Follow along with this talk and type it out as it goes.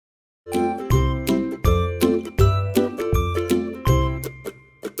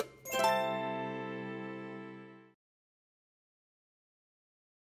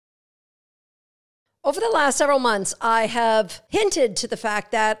Over the last several months, I have hinted to the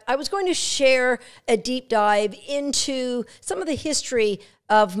fact that I was going to share a deep dive into some of the history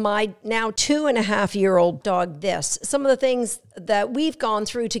of my now 2.5-year-old dog, This. Some of the things that we've gone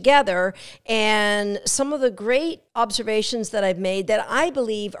through together and some of the great observations that I've made that I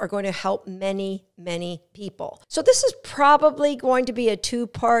believe are going to help many, many people. So this is probably going to be a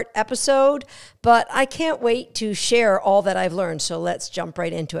 2-part episode, but I can't wait to share all that I've learned. So let's jump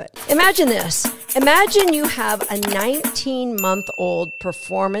right into it. Imagine this. Imagine you have a 19-month-old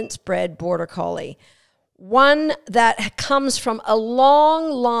performance-bred border collie. One that comes from a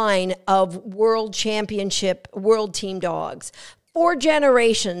long line of world championship, world team dogs. 4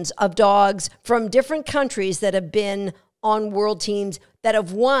 generations of dogs from different countries that have been on world teams that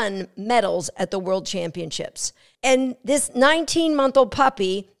have won medals at the world championships. And this 19-month-old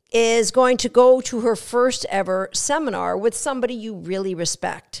puppy is going to go to her first ever seminar with somebody you really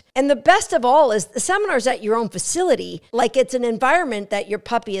respect. And the best of all is the seminar's at your own facility, like it's an environment that your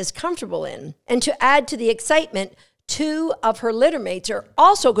puppy is comfortable in. And to add to the excitement, 2 of her littermates are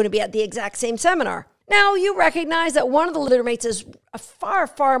also going to be at the exact same seminar. Now, you recognize that one of the littermates is far,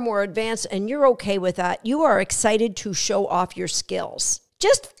 far more advanced, and you're okay with that. You are excited to show off your skills.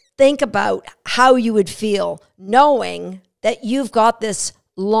 Just think about how you would feel knowing that you've got this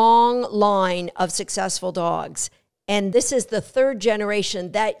long line of successful dogs. And this is the 3rd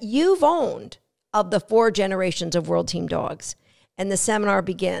generation that you've owned of the 4 generations of world team dogs. And the seminar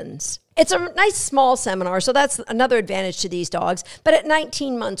begins. It's a nice small seminar, so that's another advantage to these dogs. But at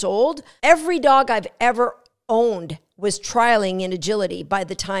 19 months old, every dog I've ever owned was trialing in agility by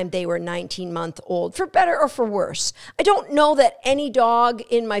the time they were 19-month-old, for better or for worse. I don't know that any dog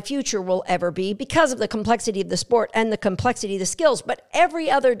in my future will ever be because of the complexity of the sport and the complexity of the skills, but every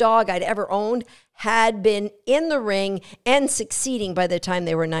other dog I'd ever owned had been in the ring and succeeding by the time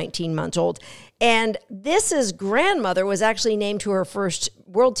they were 19 months old. And This's grandmother was actually named to her first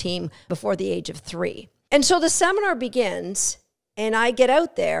world team before the age of 3. And so the seminar begins, and I get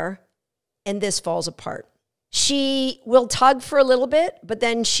out there, and this falls apart. She will tug for a little bit, but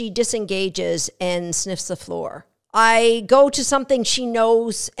then she disengages and sniffs the floor. I go to something she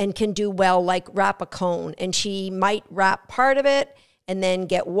knows and can do well, like wrap a cone, and she might wrap part of it and then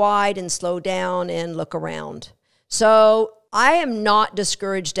get wide and slow down and look around. So I am not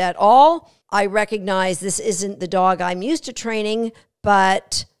discouraged at all. I recognize this isn't the dog I'm used to training,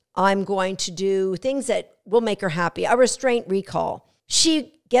 but I'm going to do things that will make her happy. A restraint recall.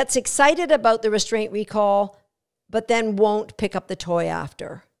 She gets excited about the restraint recall, but then won't pick up the toy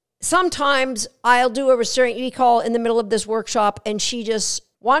after. Sometimes I'll do a restraint recall in the middle of this workshop and she just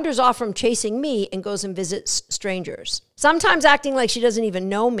wanders off from chasing me and goes and visits strangers. Sometimes acting like she doesn't even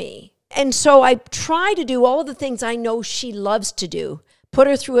know me. And so I try to do all of the things I know she loves to do. Put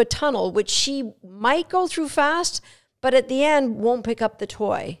her through a tunnel, which she might go through fast, but at the end won't pick up the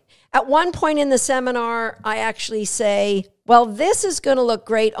toy. At one point in the seminar, I actually say, well, this is going to look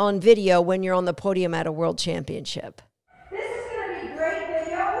great on video when you're on the podium at a world championship. This is going to be great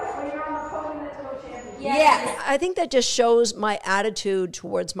video when you're on the podium at a world championship. Yeah. I think that just shows my attitude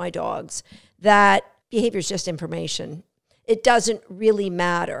towards my dogs, that behavior is just information. It doesn't really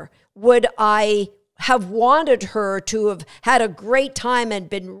matter. Would I have wanted her to have had a great time and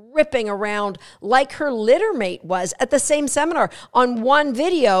been ripping around like her littermate was at the same seminar? On one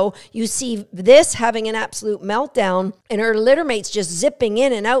video, you see This having an absolute meltdown and her littermate's just zipping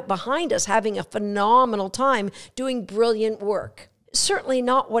in and out behind us, having a phenomenal time doing brilliant work. Certainly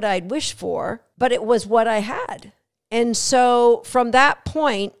not what I'd wished for, but it was what I had. And so from that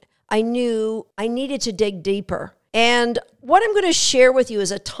point, I knew I needed to dig deeper. And what I'm going to share with you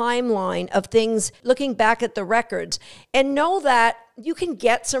is a timeline of things looking back at the records, and know that you can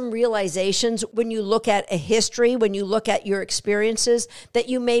get some realizations when you look at a history, when you look at your experiences that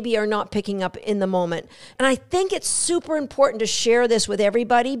you maybe are not picking up in the moment. And I think it's super important to share this with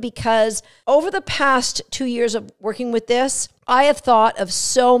everybody because over the past 2 years of working with this, I have thought of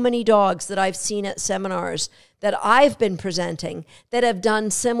so many dogs that I've seen at seminars that I've been presenting that have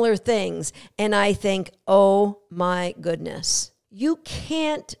done similar things. And I think, oh my goodness, you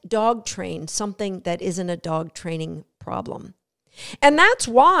can't dog train something that isn't a dog training problem. And that's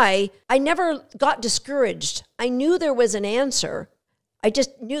why I never got discouraged. I knew there was an answer. I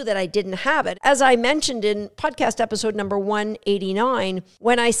just knew that I didn't have it. As I mentioned in podcast episode number 189,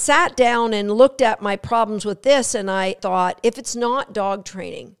 when I sat down and looked at my problems with this, and I thought, if it's not dog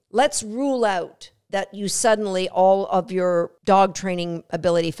training, let's rule out that you suddenly, all of your dog training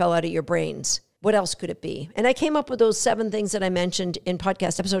ability fell out of your brains. What else could it be? And I came up with those 7 things that I mentioned in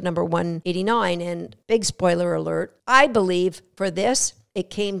podcast episode number 189. And big spoiler alert, I believe for this, it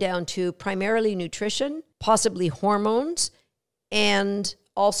came down to primarily nutrition, possibly hormones, and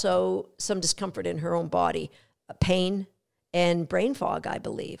also some discomfort in her own body, pain and brain fog, I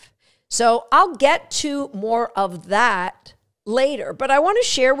believe. So I'll get to more of that later, but I want to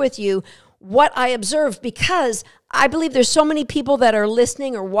share with you what I observed, because I believe there's so many people that are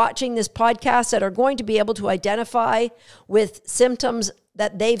listening or watching this podcast that are going to be able to identify with symptoms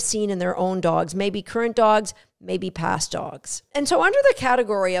that they've seen in their own dogs, maybe current dogs, maybe past dogs. And so under the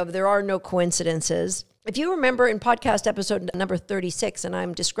category of there are no coincidences, if you remember in podcast episode number 36, and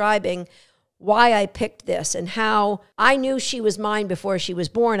I'm describing why I picked this and how I knew she was mine before she was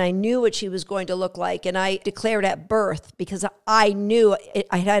born. I knew what she was going to look like, and I declared at birth because I knew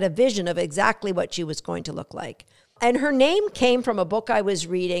I had a vision of exactly what she was going to look like. And her name came from a book I was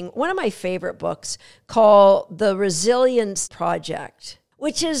reading, one of my favorite books, called The Resiliency Project,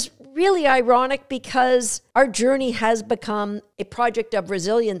 which is really ironic because our journey has become a project of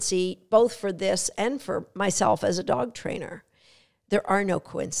resiliency, both for this and for myself as a dog trainer. There are no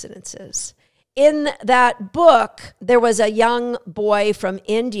coincidences. In that book, there was a young boy from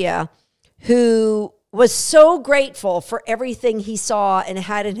India who was so grateful for everything he saw and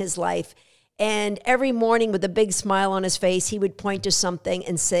had in his life. And every morning with a big smile on his face, he would point to something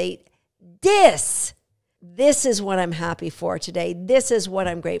and say, this is what I'm happy for today. This is what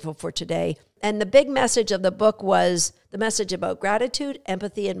I'm grateful for today. And the big message of the book was the message about gratitude,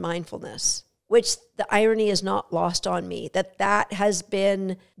 empathy, and mindfulness, which the irony is not lost on me, that has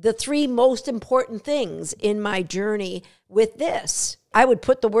been the three most important things in my journey with this. I would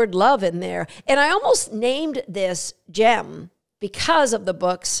put the word love in there. And I almost named this gem because of the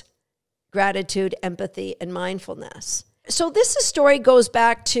books, Gratitude, Empathy, and Mindfulness. So this story goes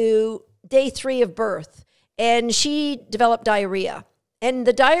back to day 3 of birth, and she developed diarrhea. And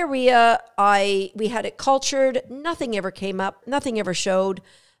the diarrhea, we had it cultured, nothing ever came up, nothing ever showed,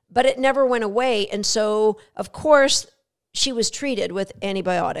 but it never went away. And so, of course, she was treated with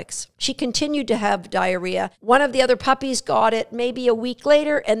antibiotics. She continued to have diarrhea. One of the other puppies got it maybe a week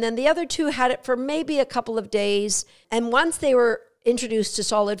later, and then the other 2 had it for maybe a couple of days. And once they were introduced to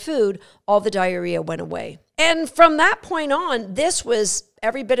solid food, all the diarrhea went away. And from that point on, this was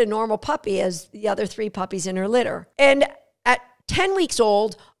every bit a normal puppy as the other 3 puppies in her litter. And at 10 weeks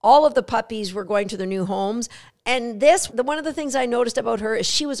old, all of the puppies were going to their new homes. And one of the things I noticed about her is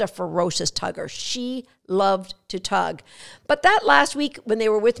she was a ferocious tugger. She loved to tug. But that last week when they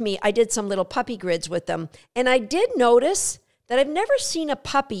were with me, I did some little puppy grids with them. And I did notice that I've never seen a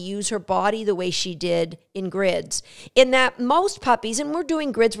puppy use her body the way she did in grids. In that most puppies, and we're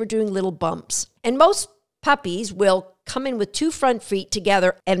doing grids, we're doing little bumps. And most puppies will come in with 2 front feet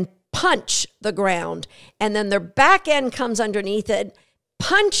together and punch the ground. And then their back end comes underneath it,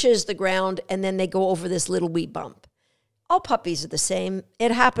 punches the ground, and then they go over this little wee bump. All puppies are the same.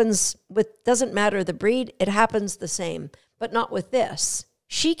 It happens doesn't matter the breed, it happens the same, but not with this.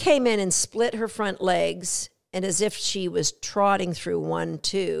 She came in and split her front legs, and as if she was trotting through 1,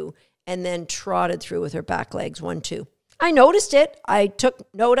 2, and then trotted through with her back legs 1, 2. I noticed it. I took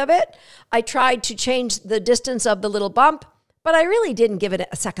note of it. I tried to change the distance of the little bump, but I really didn't give it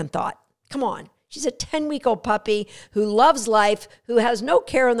a second thought. Come on. She's a 10-week-old puppy who loves life, who has no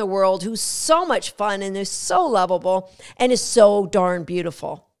care in the world, who's so much fun and is so lovable and is so darn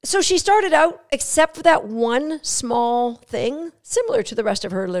beautiful. So she started out, except for that one small thing, similar to the rest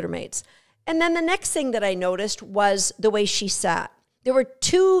of her litter mates. And then the next thing that I noticed was the way she sat. There were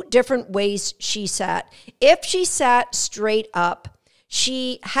 2 different ways she sat. If she sat straight up,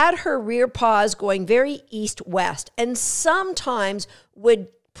 she had her rear paws going very east-west and sometimes would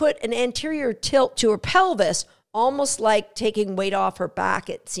put an anterior tilt to her pelvis, almost like taking weight off her back,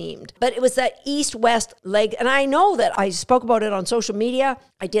 it seemed. But it was that east-west leg. And I know that I spoke about it on social media.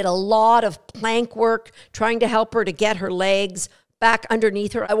 I did a lot of plank work trying to help her to get her legs back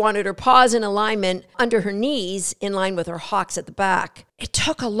underneath her. I wanted her paws in alignment under her knees in line with her hocks at the back. It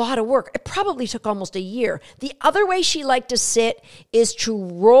took a lot of work. It probably took almost a year. The other way she liked to sit is to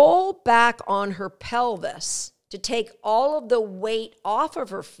roll back on her pelvis, to take all of the weight off of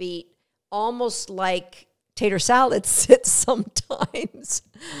her feet, almost like tater salad sits sometimes.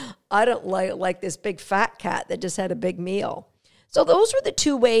 I don't like this big fat cat that just had a big meal. So those were the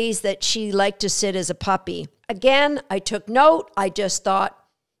 2 ways that she liked to sit as a puppy. Again, I took note. I just thought,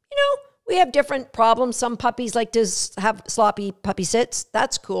 we have different problems. Some puppies like to have sloppy puppy sits.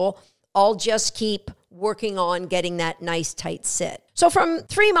 That's cool. I'll just keep working on getting that nice tight sit. So from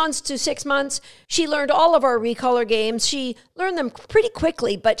 3 months to 6 months, she learned all of our recolor games. She learned them pretty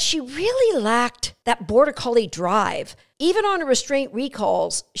quickly, but she really lacked that border collie drive. Even on her restraint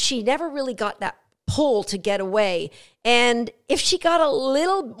recalls, she never really got that pull to get away. And if she got a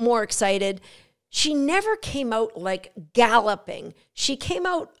little more excited, she never came out like galloping. She came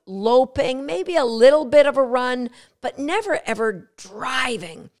out loping, maybe a little bit of a run, but never ever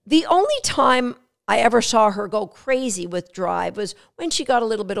driving. The only time I ever saw her go crazy with drive was when she got a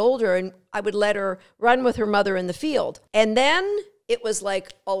little bit older, and I would let her run with her mother in the field. And then it was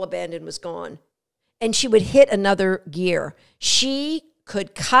like all abandon was gone. And she would hit another gear. She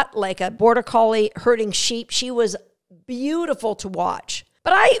could cut like a border collie herding sheep. She was beautiful to watch.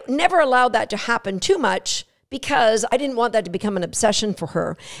 But I never allowed that to happen too much because I didn't want that to become an obsession for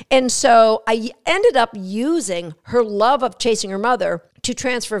her. And so I ended up using her love of chasing her mother to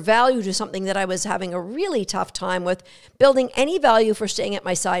transfer value to something that I was having a really tough time with, building any value for staying at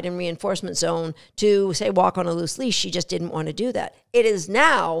my side in reinforcement zone to, say, walk on a loose leash. She just didn't want to do that. It is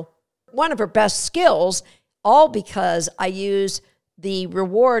now one of her best skills, all because I use the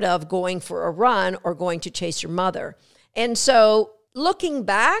reward of going for a run or going to chase your mother. And so looking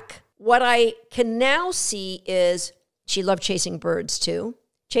back, what I can now see is she loved chasing birds too.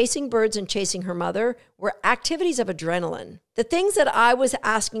 Chasing birds and chasing her mother were activities of adrenaline. The things that I was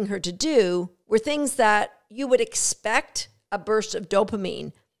asking her to do were things that you would expect a burst of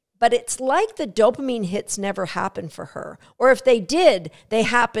dopamine, but it's like the dopamine hits never happened for her. Or if they did, they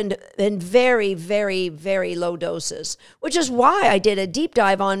happened in very, very, very low doses, which is why I did a deep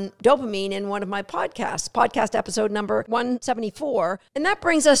dive on dopamine in one of my podcasts, podcast episode number 174. And that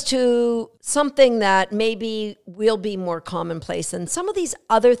brings us to something that maybe will be more commonplace. And some of these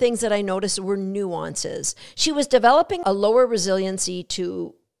other things that I noticed were nuances. She was developing a lower resiliency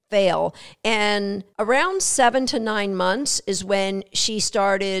to fail. And around 7 to 9 months is when she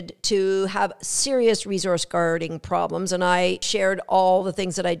started to have serious resource guarding problems. And I shared all the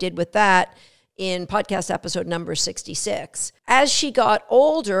things that I did with that in podcast episode number 66. As she got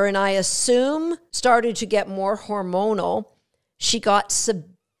older, and I assume started to get more hormonal, she got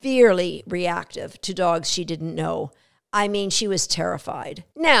severely reactive to dogs she didn't know. I mean, she was terrified.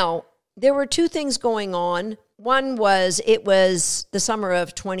 Now, there were two things going on. One was, it was the summer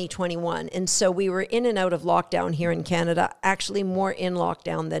of 2021. And so we were in and out of lockdown here in Canada, actually more in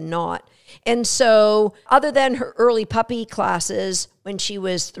lockdown than not. And so other than her early puppy classes, when she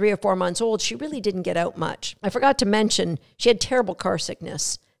was 3 or 4 months old, she really didn't get out much. I forgot to mention, she had terrible car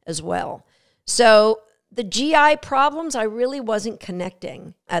sickness as well. So the GI problems, I really wasn't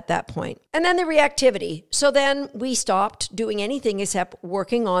connecting at that point. And then the reactivity. So then we stopped doing anything except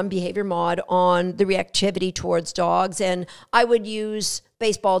working on behavior mod on the reactivity towards dogs. And I would use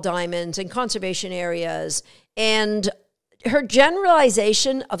baseball diamonds and conservation areas. And her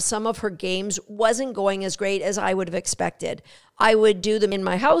generalization of some of her games wasn't going as great as I would have expected. I would do them in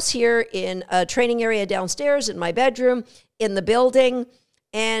my house here, in a training area downstairs, in my bedroom, in the building.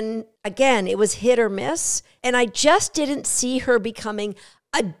 And again, it was hit or miss. And I just didn't see her becoming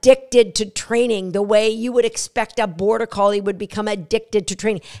addicted to training the way you would expect a border collie would become addicted to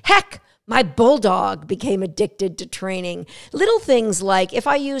training. Heck, my bulldog became addicted to training. Little things like if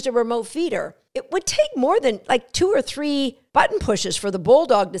I used a remote feeder, it would take more than like 2 or 3 button pushes for the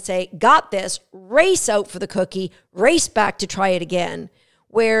bulldog to say, got this, race out for the cookie, race back to try it again.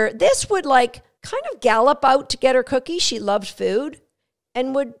 Where this would like kind of gallop out to get her cookie. She loved food.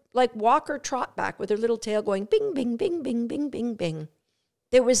 And would like walk or trot back with her little tail going bing, bing, bing, bing, bing, bing, bing.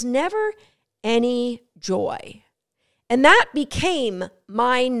 There was never any joy. And that became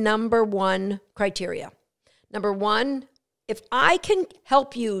my number one criteria. Number one, if I can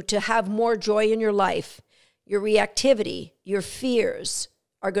help you to have more joy in your life, your reactivity, your fears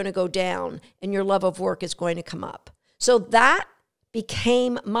are going to go down and your love of work is going to come up. So that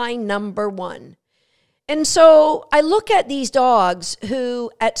became my number one. And so I look at these dogs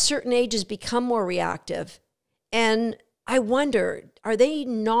who at certain ages become more reactive, and I wonder, are they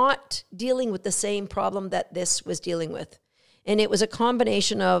not dealing with the same problem that this was dealing with? And it was a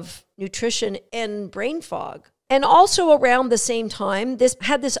combination of nutrition and brain fog. And also around the same time, this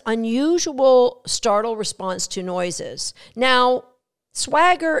had this unusual startle response to noises. Now,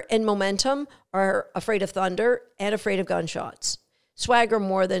 Swagger and Momentum are afraid of thunder and afraid of gunshots. Swagger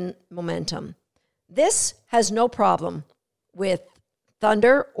more than Momentum. This has no problem with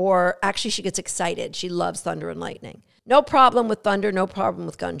thunder, or actually she gets excited. She loves thunder and lightning. No problem with thunder, no problem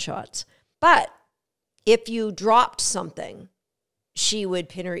with gunshots. But if you dropped something, she would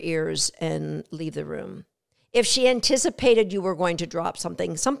pin her ears and leave the room. if she anticipated you were going to drop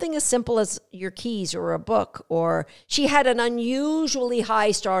something as simple as your keys or a book, or she had an unusually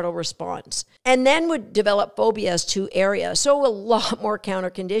high startle response, and then would develop phobias to areas. So a lot more counter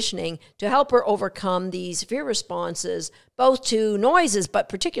conditioning to help her overcome these fear responses, both to noises, but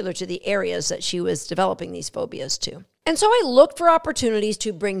particular to the areas that she was developing these phobias to. And so I looked for opportunities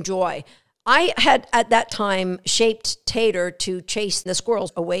to bring joy. I had, at that time, shaped Tater to chase the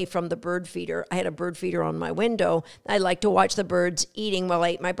squirrels away from the bird feeder. I had a bird feeder on my window. I liked to watch the birds eating while I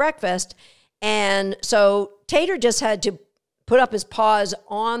ate my breakfast. And so Tater just had to put up his paws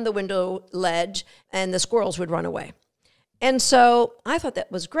on the window ledge, and the squirrels would run away. And so I thought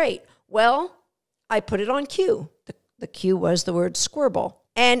that was great. Well, I put it on cue. The cue was the word squirble.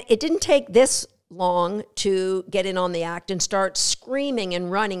 And it didn't take this long to get in on the act and start screaming and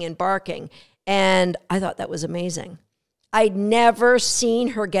running and barking. And I thought that was amazing. I'd never seen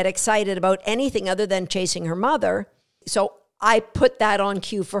her get excited about anything other than chasing her mother. So I put that on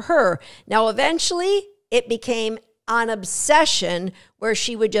cue for her. Now, eventually, it became an obsession where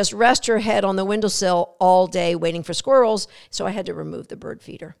she would just rest her head on the windowsill all day waiting for squirrels. So I had to remove the bird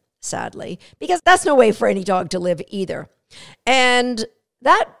feeder, sadly, because that's no way for any dog to live either. And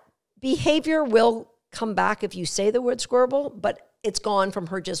that behavior will come back if you say the word squirrel, but it's gone from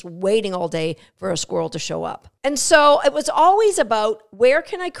her just waiting all day for a squirrel to show up. And so it was always about, where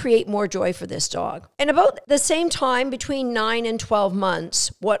can I create more joy for this dog? And about the same time, between 9 and 12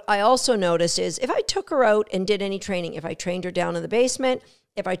 months, what I also noticed is if I took her out and did any training, if I trained her down in the basement,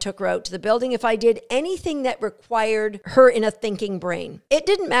 if I took her out to the building, if I did anything that required her in a thinking brain, it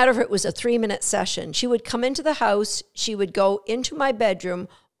didn't matter if it was a 3-minute session. She would come into the house, she would go into my bedroom,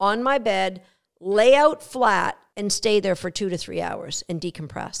 on my bed, lay out flat, and stay there for 2 to 3 hours and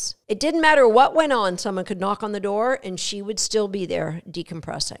decompress. It didn't matter what went on. Someone could knock on the door and she would still be there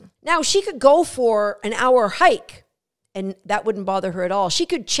decompressing. Now, she could go for an hour hike and that wouldn't bother her at all. She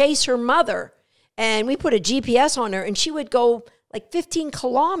could chase her mother, and we put a GPS on her and she would go like 15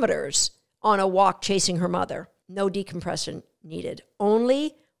 kilometers on a walk chasing her mother. No decompression needed.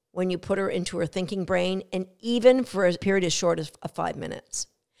 Only when you put her into her thinking brain, and even for a period as short as 5 minutes.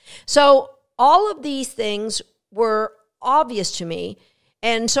 So all of these things were obvious to me.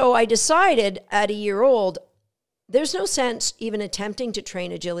 And so I decided at a year old, there's no sense even attempting to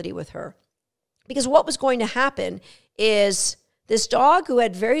train agility with her. Because what was going to happen is this dog who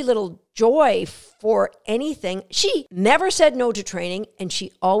had very little joy for anything, she never said no to training, and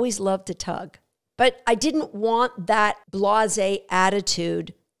she always loved to tug. But I didn't want that blasé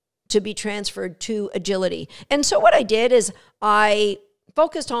attitude to be transferred to agility. And so what I did is I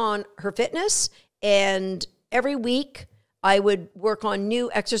focused on her fitness, and every week I would work on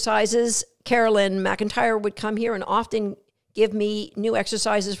new exercises. Carolyn McIntyre would come here and often give me new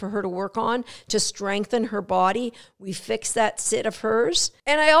exercises for her to work on to strengthen her body. We fixed that sit of hers.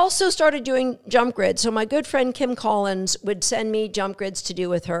 And I also started doing jump grids. So my good friend Kim Collins would send me jump grids to do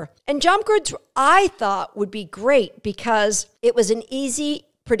with her. And jump grids I thought would be great because it was an easy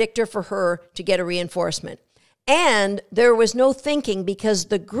predictor for her to get a reinforcement. And there was no thinking because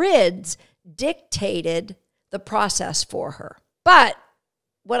the grids dictated the process for her. But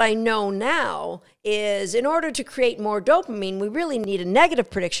what I know now is in order to create more dopamine, we really need a negative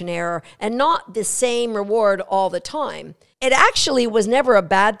prediction error and not the same reward all the time. It actually was never a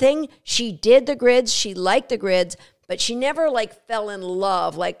bad thing. She did the grids, she liked the grids, but she never fell in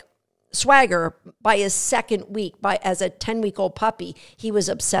love. Like Swagger, by his second week, as a 10-week-old puppy, he was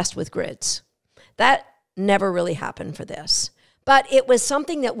obsessed with grids. That never really happened for this. But it was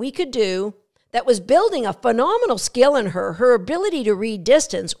something that we could do that was building a phenomenal skill in her. Her ability to read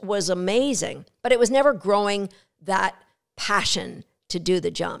distance was amazing, but it was never growing that passion to do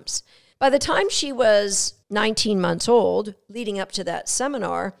the jumps. By the time she was 19 months old, leading up to that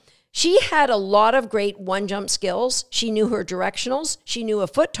seminar, she had a lot of great one-jump skills. She knew her directionals. She knew a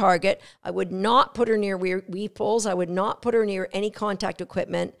foot target. I would not put her near weave poles. I would not put her near any contact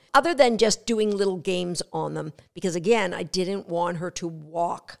equipment other than just doing little games on them because, again, I didn't want her to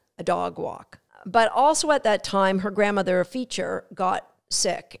walk a dog walk. But also at that time, her grandmother, Feature, got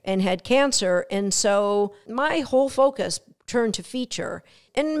sick and had cancer. And so my whole focus turned to Feature.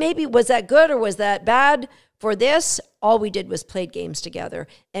 And maybe was that good or was that bad? For this, all we did was played games together.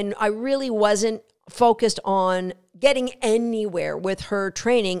 And I really wasn't focused on getting anywhere with her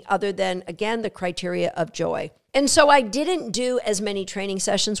training other than, again, the criteria of joy. And so I didn't do as many training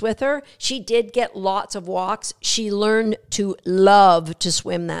sessions with her. She did get lots of walks. She learned to love to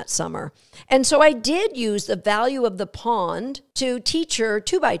swim that summer. And so I did use the value of the pond to teach her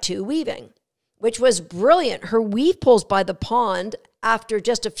 2x2 weaving, which was brilliant. Her weave poles by the pond after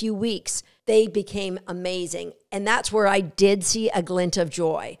just a few weeks, they became amazing. And that's where I did see a glint of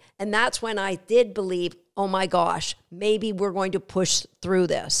joy. And that's when I did believe, oh my gosh, maybe we're going to push through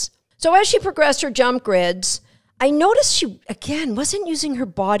this. So as she progressed her jump grids, I noticed she, again, wasn't using her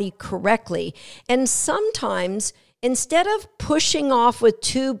body correctly. And sometimes, instead of pushing off with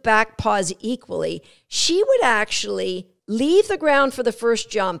 2 back paws equally, she would actually leave the ground for the first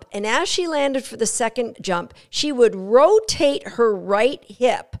jump. And as she landed for the second jump, she would rotate her right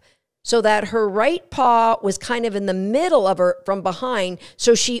hip so that her right paw was kind of in the middle of her from behind.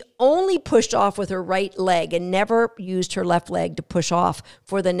 So she only pushed off with her right leg and never used her left leg to push off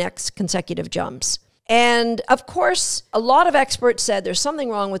for the next consecutive jumps. And of course, a lot of experts said there's something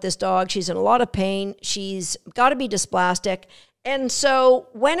wrong with this dog. She's in a lot of pain. She's got to be dysplastic. And so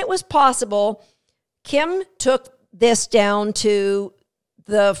when it was possible, Kim took this down to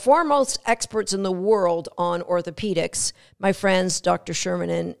the foremost experts in the world on orthopedics, my friends, Dr. Sherman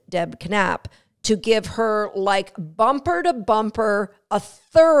and Deb Knapp, to give her like bumper to bumper, a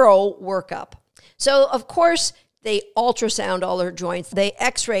thorough workup. So of course, they ultrasound all her joints. They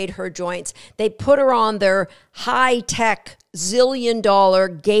x-rayed her joints. They put her on their high-tech zillion-dollar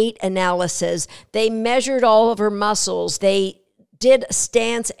gait analysis. They measured all of her muscles. They did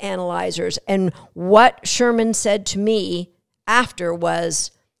stance analyzers. And what Sherman said to me after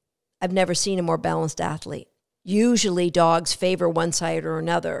was, I've never seen a more balanced athlete. Usually dogs favor one side or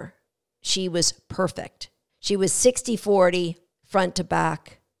another. She was perfect. She was 60-40 front to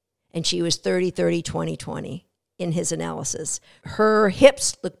back, and she was 30-30, 20-20 in his analysis. Her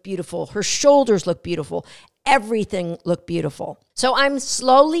hips look beautiful. Her shoulders look beautiful. Everything looked beautiful. So I'm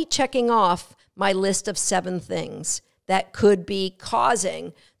slowly checking off my list of 7 things that could be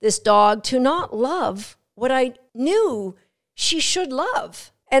causing this dog to not love what I knew she should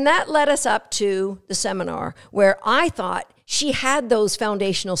love. And that led us up to the seminar where I thought she had those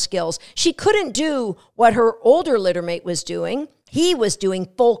foundational skills. She couldn't do what her older littermate was doing. He was doing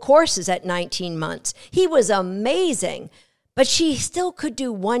full courses at 19 months. He was amazing, but she still could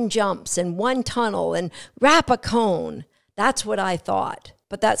do 1 jumps and 1 tunnel and wrap a cone. That's what I thought,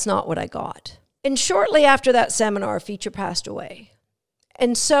 but that's not what I got. And shortly after that seminar, Feature passed away.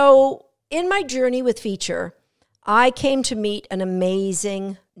 And so in my journey with Feature, I came to meet an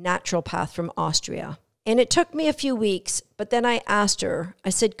amazing naturopath from Austria. And it took me a few weeks, but then I asked her, I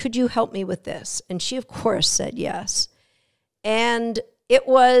said, could you help me with this? And she, of course, said yes. And it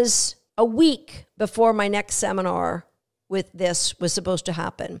was a week before my next seminar with this was supposed to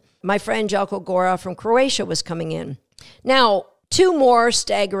happen. My friend Jelko Gora from Croatia was coming in. Now, 2 more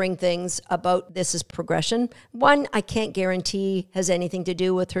staggering things about this progression. 1, I can't guarantee has anything to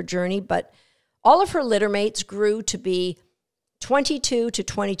do with her journey, but all of her littermates grew to be 22 to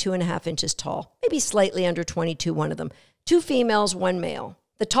 22.5 inches tall, maybe slightly under 22, one of them. 2 females, 1 male.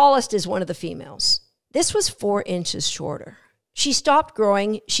 The tallest is one of the females. This was 4 inches shorter. She stopped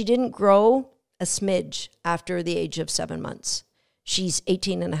growing. She didn't grow a smidge after the age of 7 months. She's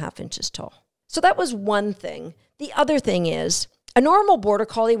 18.5 inches tall. So that was one thing. The other thing is, a normal border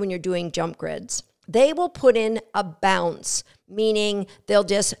collie, when you're doing jump grids, they will put in a bounce, meaning they'll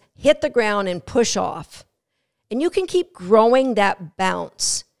just hit the ground and push off. And you can keep growing that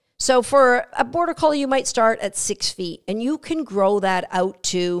bounce. So for a border collie, you might start at 6 feet, and you can grow that out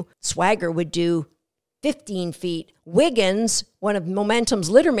to, Swagger would do 15 feet. Wiggins, one of Momentum's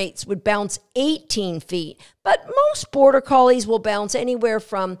littermates, would bounce 18 feet. But most border collies will bounce anywhere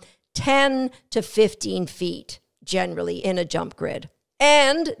from 10 to 15 feet, generally, in a jump grid.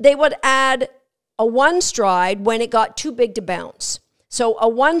 And they would add a 1 stride when it got too big to bounce. So a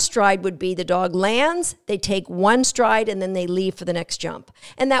 1 stride would be the dog lands, they take 1 stride, and then they leave for the next jump.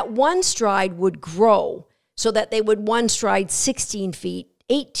 And that 1 stride would grow so that they would 1 stride 16 feet,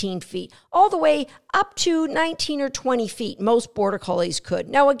 18 feet, all the way up to 19 or 20 feet. Most border collies could.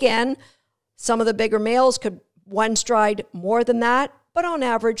 Now, again, some of the bigger males could 1 stride more than that, but on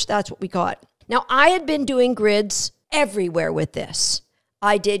average, that's what we got. Now, I had been doing grids everywhere with this.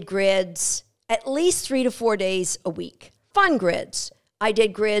 I did grids at least 3 to 4 days a week. Fun grids. I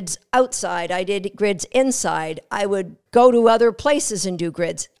did grids outside. I did grids inside. I would go to other places and do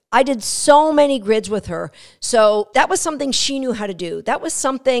grids. I did so many grids with her. So that was something she knew how to do. That was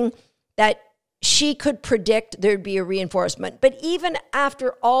something that she could predict there'd be a reinforcement. But even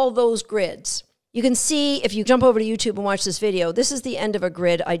after all those grids, you can see, if you jump over to YouTube and watch this video, this is the end of a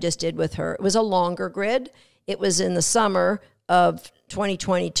grid I just did with her. It was a longer grid. It was in the summer of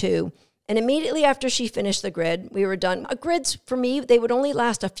 2022. And immediately after she finished the grid, we were done. Grids, for me, they would only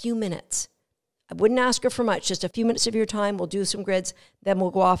last a few minutes. I wouldn't ask her for much, just a few minutes of your time. We'll do some grids, then we'll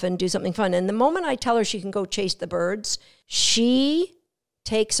go off and do something fun. And the moment I tell her she can go chase the birds, she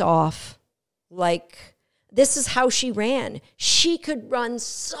takes off like this is how she ran. She could run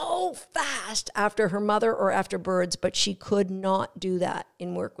so fast after her mother or after birds, but she could not do that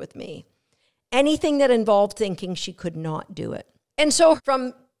in work with me. Anything that involved thinking, she could not do it. And so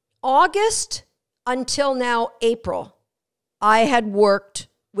from August until now, April, I had worked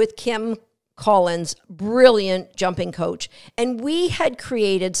with Kim Collins, brilliant jumping coach, and we had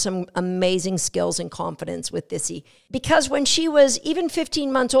created some amazing skills and confidence with Thissy. Because when she was even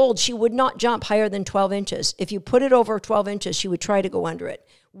 15 months old, she would not jump higher than 12 inches. If you put it over 12 inches, she would try to go under it.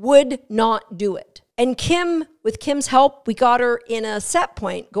 Would not do it. And Kim, with Kim's help, we got her in a set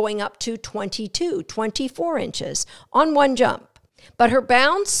point going up to 22, 24 inches on one jump. But her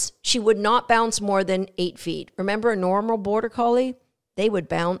bounce, she would not bounce more than 8 feet. Remember a normal border collie? They would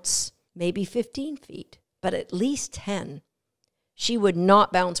bounce maybe 15 feet, but at least 10. She would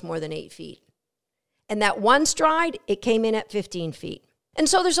not bounce more than 8 feet. And that one stride, it came in at 15 feet. And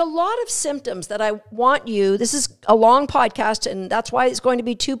so there's a lot of symptoms that I want you, this is a long podcast, and that's why it's going to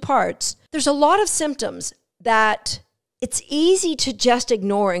be 2 parts. There's a lot of symptoms that it's easy to just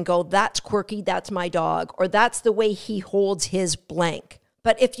ignore and go, that's quirky, that's my dog, or that's the way he holds his blank.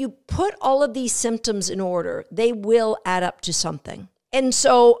 But if you put all of these symptoms in order, they will add up to something. And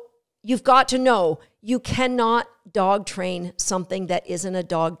so you've got to know you cannot dog train something that isn't a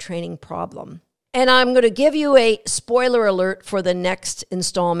dog training problem. And I'm going to give you a spoiler alert for the next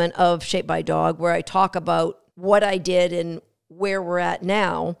installment of Shaped by Dog, where I talk about what I did and where we're at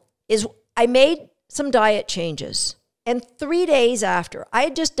now, is I made some diet changes. And 3 days after, I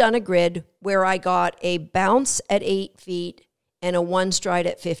had just done a grid where I got a bounce at 8 feet and a one stride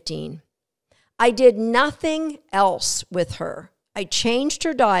at 15. I did nothing else with her. I changed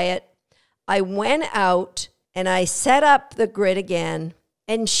her diet. I went out and I set up the grid again,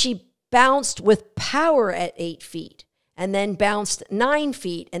 and she bounced with power at 8 feet, and then bounced 9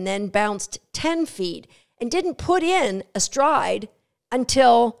 feet, and then bounced 10 feet, and didn't put in a stride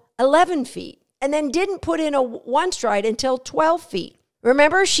until 11 feet, and then didn't put in a one stride until 12 feet.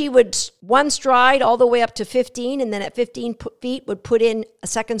 Remember, she would one stride all the way up to 15, and then at 15 feet would put in a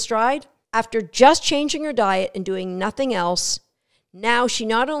second stride. After just changing her diet and doing nothing else, now she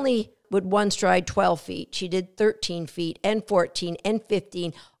not only would one stride 12 feet, she did 13 feet and 14 and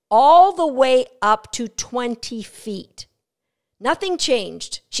 15, all the way up to 20 feet. Nothing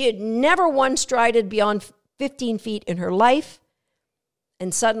changed. She had never one strided beyond 15 feet in her life,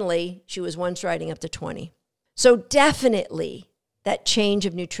 and suddenly she was one striding up to 20. So definitely that change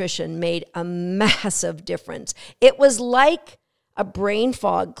of nutrition made a massive difference. It was like a brain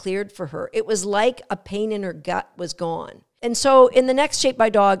fog cleared for her. It was like a pain in her gut was gone. And so in the next Shaped by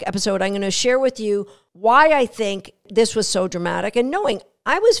Dog episode, I'm going to share with you why I think this was so dramatic, and knowing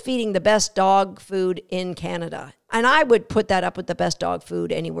I was feeding the best dog food in Canada, and I would put that up with the best dog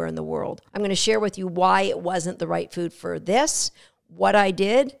food anywhere in the world. I'm going to share with you why it wasn't the right food for this, what I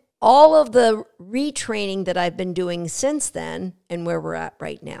did, all of the retraining that I've been doing since then, and where we're at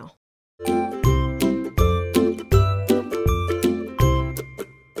right now.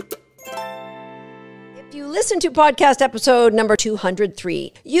 If you listen to podcast episode number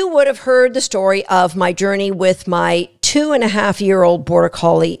 203, you would have heard the story of my journey with my 2.5-year-old border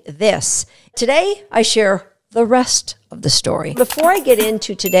collie, This. Today, I share the rest of the story. Before I get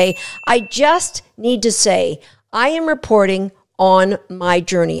into today, I just need to say I am reporting on my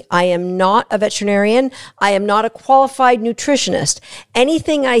journey. I am not a veterinarian. I am not a qualified nutritionist.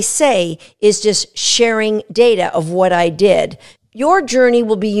 Anything I say is just sharing data of what I did. Your journey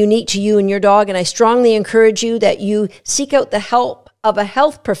will be unique to you and your dog, and I strongly encourage you that you seek out the help of a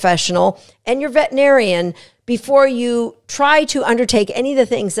health professional and your veterinarian before you try to undertake any of the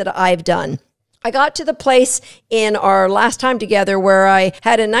things that I've done. I got to the place in our last time together where I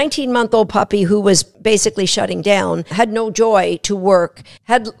had a 19-month-old puppy who was basically shutting down, had no joy to work,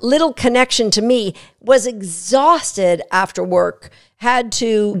 had little connection to me, was exhausted after work, had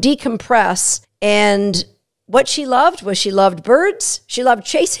to decompress, and what she loved was she loved birds. She loved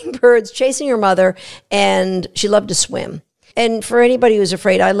chasing birds, chasing her mother, and she loved to swim. And for anybody who's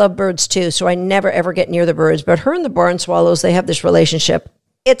afraid, I love birds too, so I never ever get near the birds. But her and the barn swallows, they have this relationship.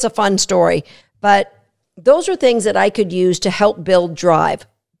 It's a fun story. But those are things that I could use to help build drive.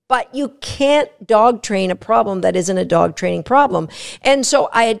 But you can't dog train a problem that isn't a dog training problem. And so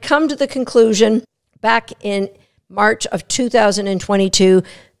I had come to the conclusion back in March of 2022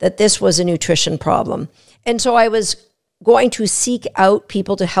 that this was a nutrition problem. And so I was going to seek out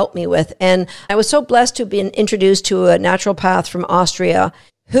people to help me with. And I was so blessed to have been introduced to a naturopath from Austria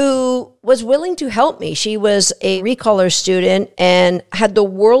who was willing to help me. She was a recolor student and had the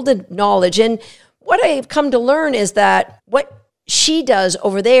world of knowledge. And what I've come to learn is that what she does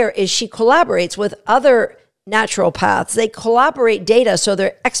over there is she collaborates with other naturopaths. They collaborate data so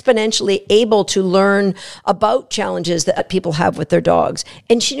they're exponentially able to learn about challenges that people have with their dogs.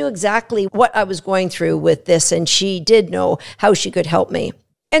 And she knew exactly what I was going through with this, and she did know how she could help me.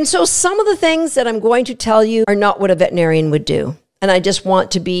 And so some of the things that I'm going to tell you are not what a veterinarian would do. And I just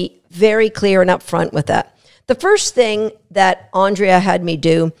want to be very clear and upfront with that. The first thing that Andrea had me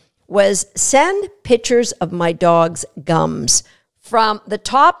do was send pictures of my dog's gums, from the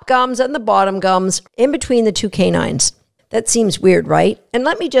top gums and the bottom gums in between the two canines. That seems weird, right? And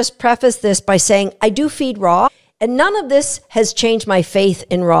let me just preface this by saying I do feed raw, and none of this has changed my faith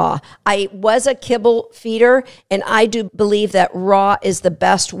in raw. I was a kibble feeder, and I do believe that raw is the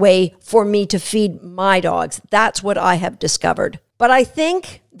best way for me to feed my dogs. That's what I have discovered. But I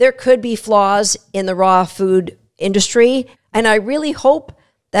think there could be flaws in the raw food industry, and I really hope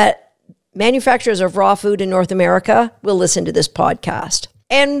that manufacturers of raw food in North America will listen to this podcast.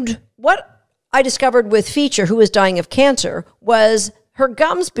 And what I discovered with Feature, who was dying of cancer, was her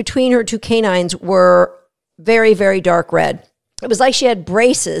gums between her two canines were very, very dark red. It was like she had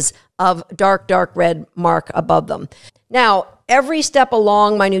braces of dark, dark red mark above them. Now, every step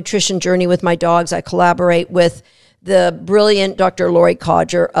along my nutrition journey with my dogs, I collaborate with the brilliant Dr. Lori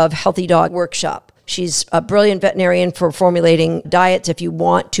Codger of Healthy Dog Workshop. She's a brilliant veterinarian for formulating diets. If you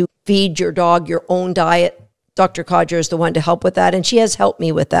want to feed your dog your own diet, Dr. Codger is the one to help with that, and she has helped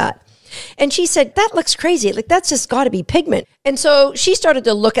me with that. And she said, that looks crazy. Like, that's just got to be pigment. And so she started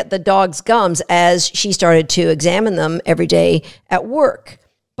to look at the dog's gums as she started to examine them every day at work.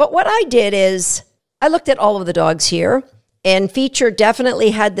 But what I did is I looked at all of the dogs here, and Feature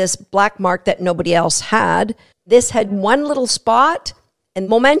definitely had this black mark that nobody else had. This had one little spot, and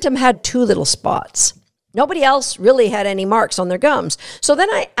Momentum had two little spots. Nobody else really had any marks on their gums. So then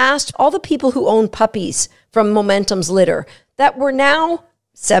I asked all the people who own puppies from Momentum's litter that were now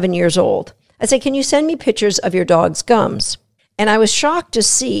 7 years old. I said, can you send me pictures of your dog's gums? And I was shocked to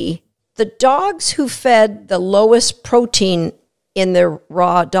see the dogs who fed the lowest protein in their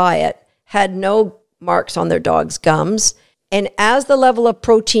raw diet had no marks on their dog's gums. And as the level of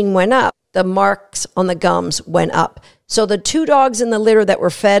protein went up, the marks on the gums went up. So the two dogs in the litter that were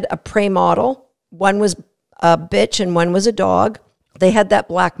fed a prey model, one was a bitch and one was a dog, they had that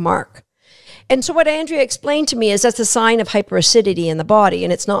black mark. And so what Andrea explained to me is that's a sign of hyperacidity in the body,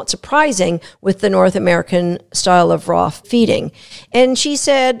 and it's not surprising with the North American style of raw feeding. And she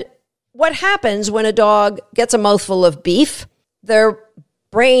said, what happens when a dog gets a mouthful of beef? Their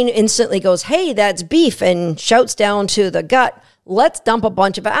brain instantly goes, hey, that's beef, and shouts down to the gut, let's dump a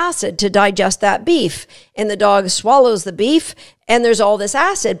bunch of acid to digest that beef. And the dog swallows the beef, and there's all this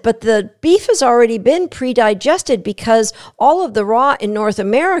acid. But the beef has already been pre-digested because all of the raw in North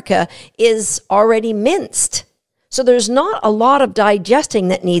America is already minced. So there's not a lot of digesting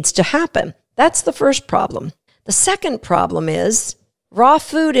that needs to happen. That's the first problem. The second problem is raw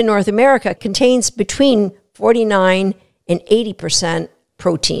food in North America contains between 49 and 80%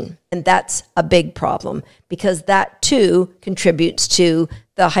 protein. And that's a big problem because that too contributes to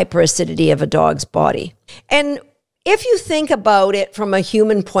the hyperacidity of a dog's body. And if you think about it from a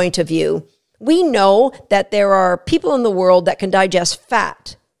human point of view, we know that there are people in the world that can digest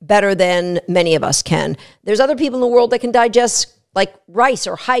fat better than many of us can. There's other people in the world that can digest like rice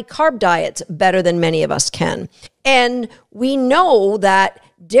or high carb diets better than many of us can. And we know that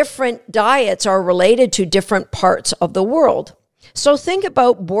different diets are related to different parts of the world. So think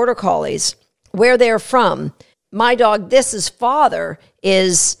about border collies, where they're from. My dog, This's father,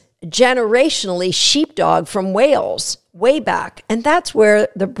 is generationally sheepdog from Wales, way back. And that's where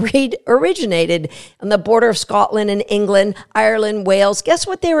the breed originated, on the border of Scotland and England, Ireland, Wales. Guess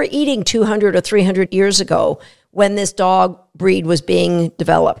what they were eating 200 or 300 years ago when this dog breed was being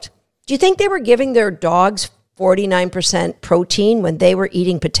developed? Do you think they were giving their dogs 49% protein when they were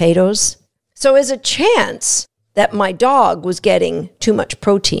eating potatoes? So is a chance that my dog was getting too much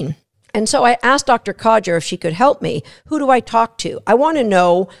protein. And so I asked Dr. Codger if she could help me. Who do I talk to? I want to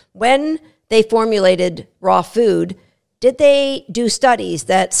know, when they formulated raw food, did they do studies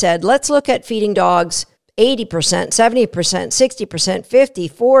that said, let's look at feeding dogs 80%, 70%, 60%, 50,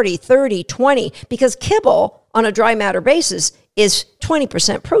 40, 30, 20, because kibble on a dry matter basis is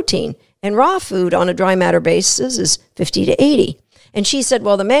 20% protein, and raw food on a dry matter basis is 50 to 80. And she said,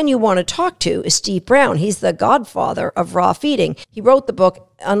 well, the man you want to talk to is Steve Brown. He's the godfather of raw feeding. He wrote the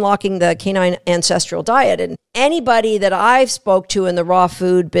book, Unlocking the Canine Ancestral Diet. And anybody that I've spoke to in the raw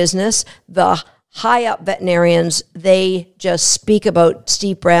food business, the high up veterinarians, they just speak about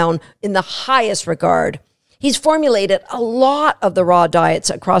Steve Brown in the highest regard. He's formulated a lot of the raw diets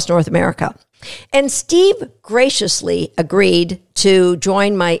across North America. And Steve graciously agreed to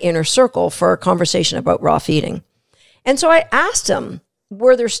join my inner circle for a conversation about raw feeding. And so I asked him,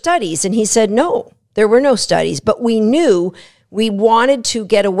 were there studies? And he said, no, there were no studies, but we knew we wanted to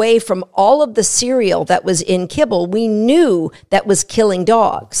get away from all of the cereal that was in kibble. We knew that was killing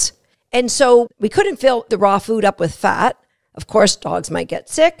dogs. And so we couldn't fill the raw food up with fat. Of course, dogs might get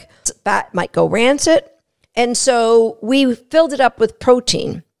sick. Fat might go rancid. And so we filled it up with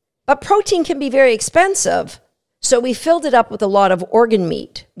protein. But protein can be very expensive. So we filled it up with a lot of organ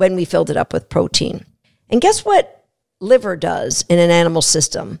meat when we filled it up with protein. And guess what liver does in an animal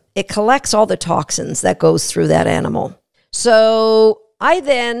system? It collects all the toxins that goes through that animal. So I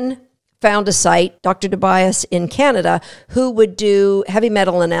then found a site, Dr. Tobias in Canada, who would do heavy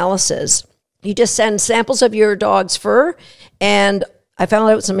metal analysis. You just send samples of your dog's fur, and I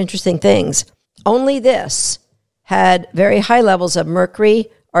found out some interesting things. Only this had very high levels of mercury,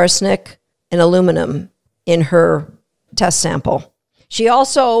 arsenic, and aluminum in her test sample. She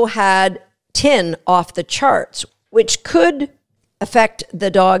also had tin off the charts, which could affect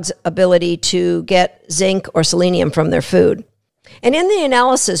the dog's ability to get zinc or selenium from their food. And in the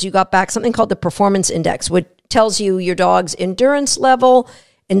analysis, you got back something called the performance index, which tells you your dog's endurance level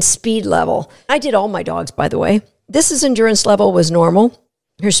and speed level. I did all my dogs, by the way. This endurance level was normal.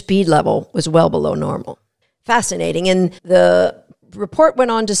 Her speed level was well below normal. Fascinating. And the report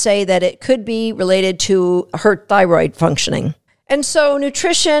went on to say that it could be related to her thyroid functioning. And so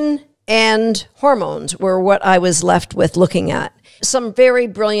nutrition and hormones were what I was left with looking at. Some very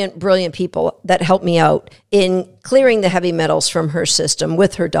brilliant people that helped me out in clearing the heavy metals from her system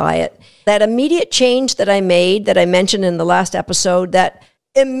with her diet. That immediate change that I made, that I mentioned in the last episode, that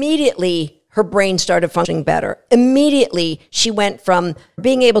immediately her brain started functioning better. Immediately she went from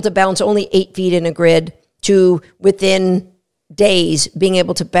being able to bounce only 8 feet in a grid to within days being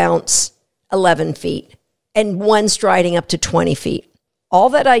able to bounce 11 feet and one striding up to 20 feet. All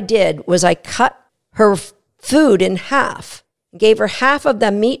that I did was I cut her food in half, gave her half of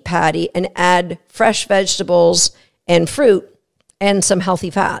the meat patty and add fresh vegetables and fruit and some healthy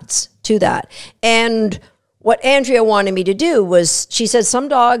fats to that. And what Andrea wanted me to do was, she said some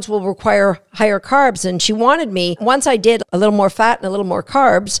dogs will require higher carbs, and she wanted me, once I did a little more fat and a little more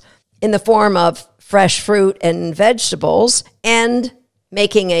carbs in the form of fresh fruit and vegetables and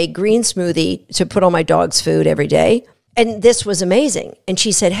making a green smoothie to put on my dog's food every day. And this was amazing. And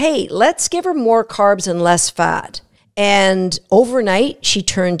she said, hey, let's give her more carbs and less fat. And overnight, she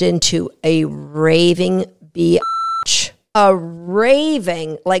turned into a raving bitch. A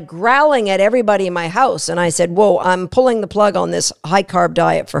raving, like growling at everybody in my house. And I said, whoa, I'm pulling the plug on this high carb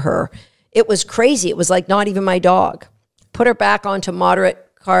diet for her. It was crazy. It was like not even my dog. Put her back onto moderate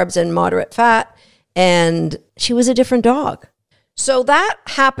carbs and moderate fat, and she was a different dog. So that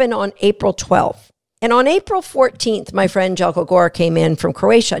happened on April 12th. And on April 14th, my friend Jelko Gore came in from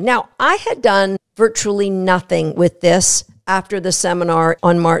Croatia. Now, I had done virtually nothing with this after the seminar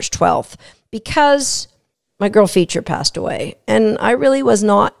on March 12th because my girl Feature passed away, and I really was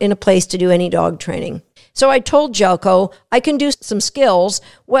not in a place to do any dog training. So I told Jelko I can do some skills.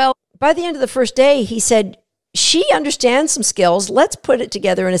 Well, by the end of the first day, he said, she understands some skills. Let's put it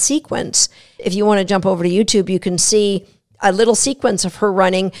together in a sequence. If you want to jump over to YouTube, you can see a little sequence of her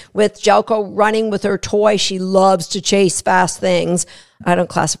running with Jelko running with her toy. She loves to chase fast things. I don't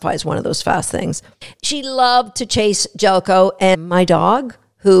classify as one of those fast things. She loved to chase Jelko, and my dog,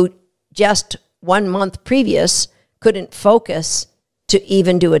 who just 1 month previous couldn't focus to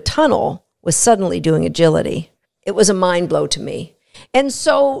even do a tunnel, was suddenly doing agility. It was a mind blow to me. And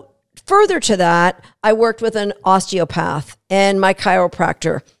so further to that, I worked with an osteopath and my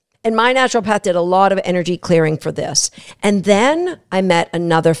chiropractor. And my naturopath did a lot of energy clearing for this. And then I met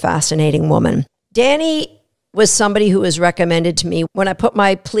another fascinating woman. Danny was somebody who was recommended to me when I put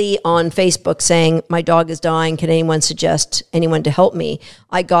my plea on Facebook saying, my dog is dying. Can anyone suggest anyone to help me?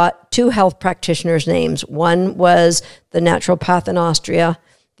 I got 2 health practitioners' names. One was the naturopath in Austria.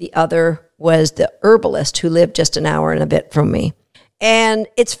 The other was the herbalist who lived just an hour and a bit from me. And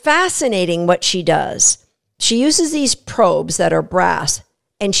it's fascinating what she does. She uses these probes that are brass,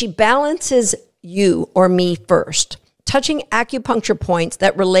 and she balances you or me first, touching acupuncture points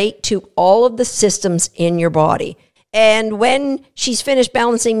that relate to all of the systems in your body. And when she's finished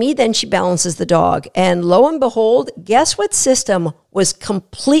balancing me, then she balances the dog. And lo and behold, guess what system was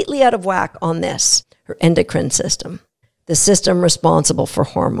completely out of whack on this? Her endocrine system, the system responsible for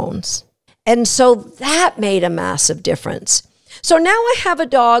hormones. And so that made a massive difference. So now I have a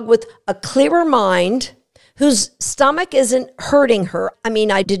dog with a clearer mind, whose stomach isn't hurting her. I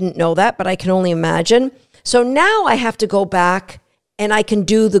mean, I didn't know that, but I can only imagine. So now I have to go back and I can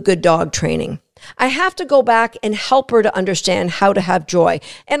do the good dog training. I have to go back and help her to understand how to have joy.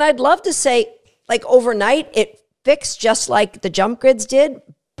 And I'd love to say, like overnight, it fixed just like the jump grids did,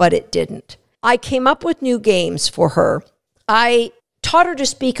 but it didn't. I came up with new games for her. I taught her to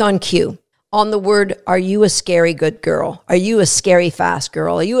speak on cue, on the word, are you a scary good girl? Are you a scary fast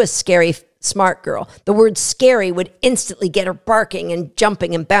girl? Are you a scary smart girl? The word scary would instantly get her barking and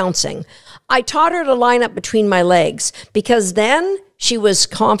jumping and bouncing. I taught her to line up between my legs because then she was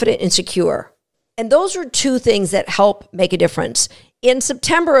confident and secure. And those are two things that help make a difference. In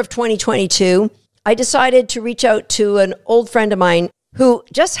September of 2022, I decided to reach out to an old friend of mine who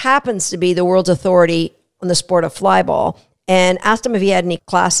just happens to be the world's authority on the sport of flyball, and asked him if he had any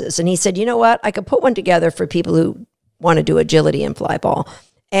classes. And he said, you know what? I could put one together for people who want to do agility in flyball.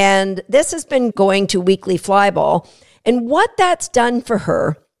 And this has been going to weekly flyball. And what that's done for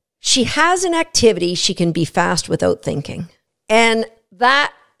her, she has an activity she can be fast without thinking. And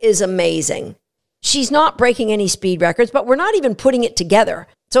that is amazing. She's not breaking any speed records, but we're not even putting it together.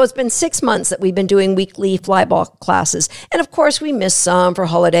 So it's been 6 months that we've been doing weekly flyball classes. And of course, we miss some for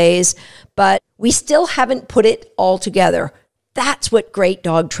holidays, but we still haven't put it all together. That's what great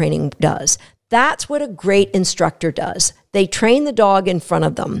dog training does. That's what a great instructor does. They train the dog in front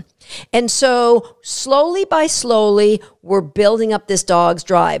of them. And so slowly by slowly, we're building up this dog's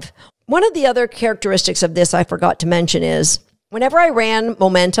drive. One of the other characteristics of this I forgot to mention is whenever I ran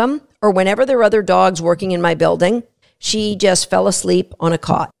momentum or whenever there were other dogs working in my building, she just fell asleep on a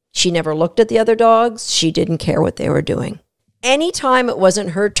cot. She never looked at the other dogs. She didn't care what they were doing. Anytime it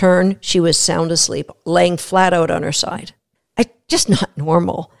wasn't her turn, she was sound asleep, laying flat out on her side. Just not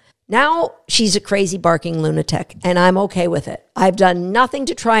normal. Now she's a crazy barking lunatic, and I'm okay with it. I've done nothing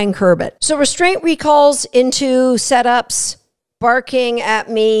to try and curb it. So restraint recalls into setups, barking at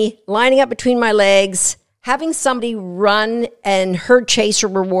me, lining up between my legs, having somebody run and her chase or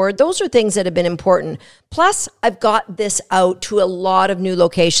reward, those are things that have been important. Plus, I've got this out to a lot of new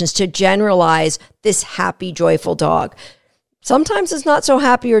locations to generalize this happy, joyful dog. Sometimes it's not so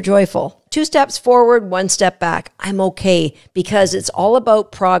happy or joyful. 2 steps forward, 1 step back. I'm okay because it's all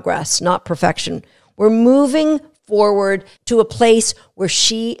about progress, not perfection. We're moving forward to a place where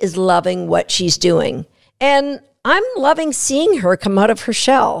she is loving what she's doing. And I'm loving seeing her come out of her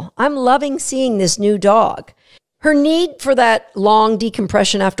shell. I'm loving seeing this new dog. Her need for that long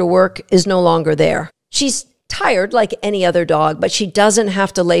decompression after work is no longer there. She's tired like any other dog, but she doesn't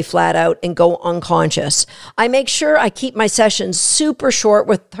have to lay flat out and go unconscious. I make sure I keep my sessions super short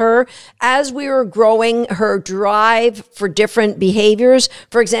with her as we were growing her drive for different behaviors.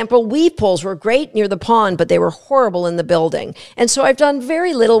 For example, weave pulls were great near the pond, but they were horrible in the building. And so I've done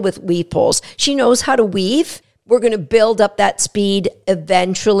very little with weave pulls. She knows how to weave. We're going to build up that speed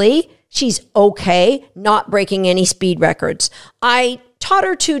eventually. She's okay, not breaking any speed records. I taught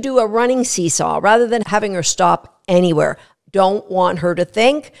her to do a running seesaw rather than having her stop anywhere. Don't want her to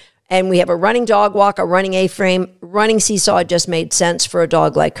think. And we have a running dog walk, a running A-frame. Running seesaw just made sense for a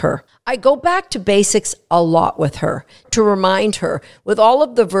dog like her. I go back to basics a lot with her to remind her with all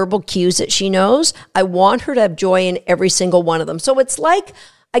of the verbal cues that she knows. I want her to have joy in every single one of them. So it's like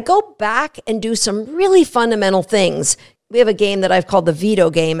I go back and do some really fundamental things. We have a game that I've called the veto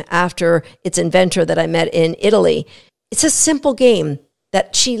game after its inventor that I met in Italy. It's a simple game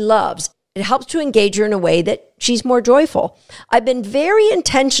that she loves. It helps to engage her in a way that she's more joyful. I've been very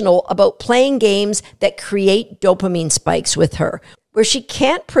intentional about playing games that create dopamine spikes with her, where she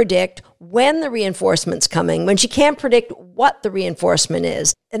can't predict when the reinforcement's coming, when she can't predict what the reinforcement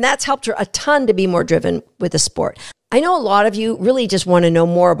is. And that's helped her a ton to be more driven with the sport. I know a lot of you really just want to know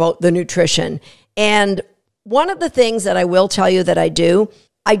more about the nutrition. And one of the things that I will tell you that I do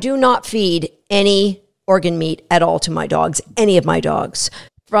not feed any organ meat at all to my dogs, any of my dogs.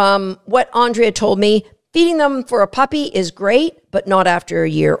 From what Andrea told me, feeding them for a puppy is great, but not after a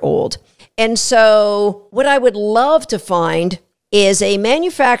year old. And so what I would love to find is a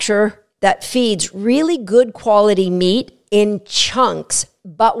manufacturer that feeds really good quality meat in chunks,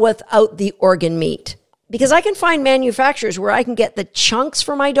 but without the organ meat. Because I can find manufacturers where I can get the chunks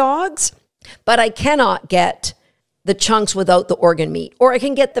for my dogs, but I cannot get the chunks without the organ meat. Or I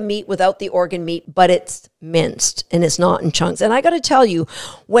can get the meat without the organ meat, but it's minced and it's not in chunks. And I got to tell you,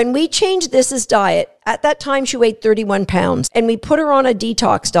 when we changed This's diet, at that time she weighed 31 pounds, and we put her on a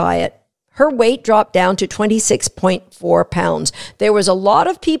detox diet, her weight dropped down to 26.4 pounds. There was a lot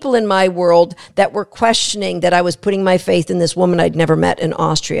of people in my world that were questioning that I was putting my faith in this woman I'd never met in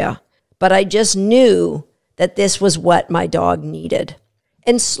Austria. But I just knew that this was what my dog needed.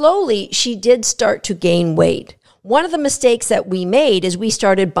 And slowly, she did start to gain weight. One of the mistakes that we made is we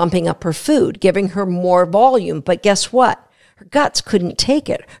started bumping up her food, giving her more volume. But guess what? Her guts couldn't take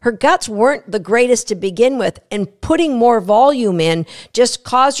it. Her guts weren't the greatest to begin with, and putting more volume in just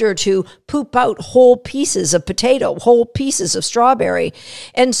caused her to poop out whole pieces of potato, whole pieces of strawberry.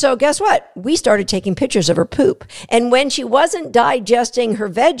 And so guess what? We started taking pictures of her poop. And when she wasn't digesting her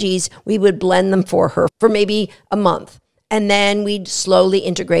veggies, we would blend them for her for maybe a month. And then we'd slowly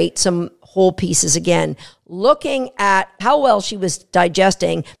integrate some whole pieces again, looking at how well she was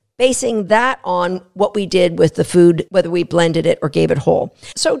digesting, basing that on what we did with the food, whether we blended it or gave it whole.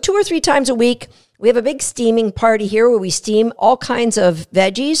 So 2 or 3 times a week, we have a big steaming party here where we steam all kinds of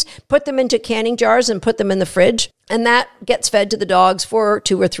veggies, put them into canning jars and put them in the fridge. And that gets fed to the dogs for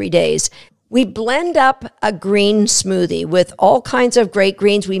 2 or 3 days. We blend up a green smoothie with all kinds of great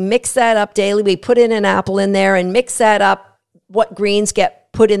greens. We mix that up daily. We put in an apple in there and mix that up, what greens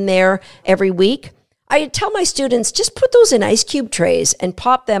get put in there every week. I tell my students, just put those in ice cube trays and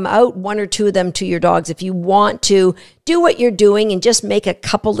pop them out, 1 or 2 of them to your dogs if you want to do what you're doing and just make a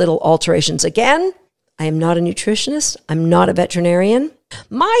couple little alterations. Again, I am not a nutritionist. I'm not a veterinarian.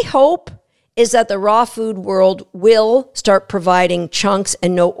 My hope is that the raw food world will start providing chunks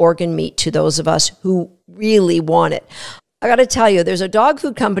and no organ meat to those of us who really want it. I got to tell you, there's a dog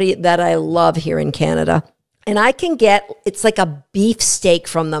food company that I love here in Canada. And I can get, it's like a beef steak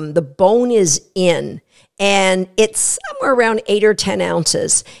from them. The bone is in, and it's somewhere around 8 or 10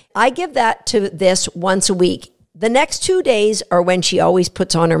 ounces. I give that to this once a week. The next 2 days are when she always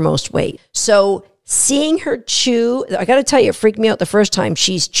puts on her most weight. So seeing her chew, I got to tell you, it freaked me out the first time.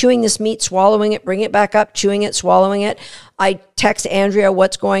 She's chewing this meat, swallowing it, bringing it back up, chewing it, swallowing it. I text Andrea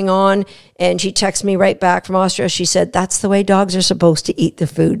what's going on, and she texts me right back from Austria. She said, that's the way dogs are supposed to eat the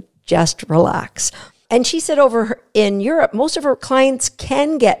food. Just relax. And she said over in Europe, most of her clients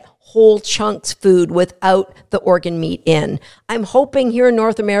can get whole chunks food without the organ meat in. I'm hoping here in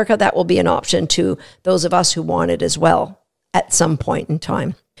North America that will be an option to those of us who want it as well at some point in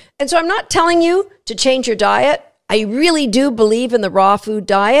time. And so I'm not telling you to change your diet. I really do believe in the raw food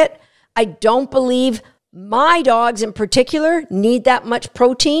diet. I don't believe my dogs in particular need that much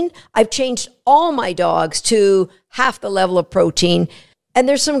protein. I've changed all my dogs to half the level of protein. And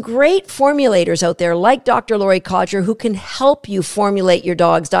there's some great formulators out there like Dr. Lori Codger who can help you formulate your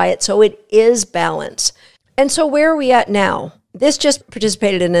dog's diet so it is balanced. And so where are we at now? This just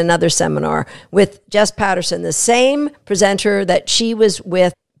participated in another seminar with Jess Patterson, the same presenter that she was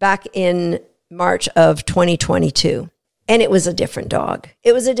with back in March of 2022. And it was a different dog.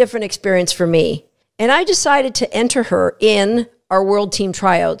 It was a different experience for me. And I decided to enter her in our World Team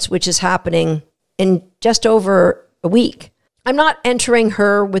Tryouts, which is happening in just over a week. I'm not entering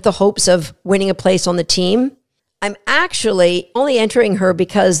her with the hopes of winning a place on the team. I'm actually only entering her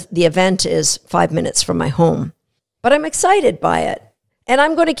because the event is 5 minutes from my home. But I'm excited by it. And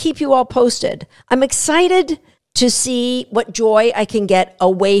I'm going to keep you all posted. I'm excited to see what joy I can get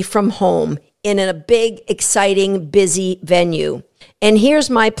away from home in a big, exciting, busy venue. And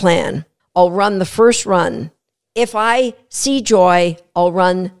here's my plan. I'll run the first run. If I see joy, I'll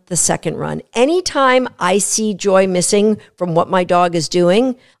run the second run. Anytime I see joy missing from what my dog is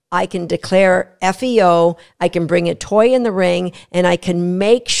doing, I can declare FEO, I can bring a toy in the ring, and I can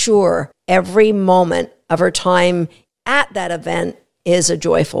make sure every moment of her time at that event is a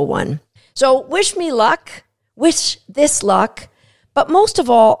joyful one. So wish me luck, wish this luck, but most of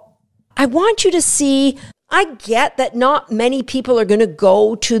all, I want you to see, I get that not many people are going to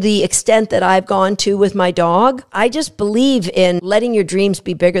go to the extent that I've gone to with my dog. I just believe in letting your dreams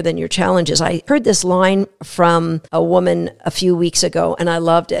be bigger than your challenges. I heard this line from a woman a few weeks ago, and I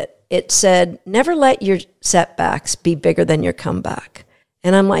loved it. It said, never let your setbacks be bigger than your comeback.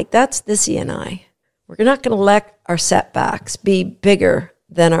 And I'm like, that's Thissy and I. We're not going to let our setbacks be bigger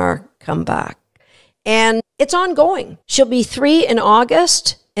than our comeback. And it's ongoing. She'll be 3 in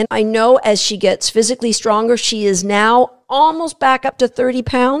August. And I know as she gets physically stronger, she is now almost back up to 30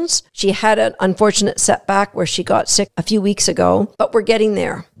 pounds. She had an unfortunate setback where she got sick a few weeks ago, but we're getting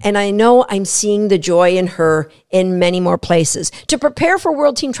there. And I know I'm seeing the joy in her in many more places. To prepare for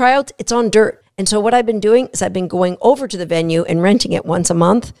World Team Tryouts, it's on dirt. And so what I've been doing is I've been going over to the venue and renting it once a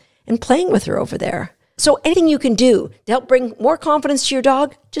month and playing with her over there. So anything you can do to help bring more confidence to your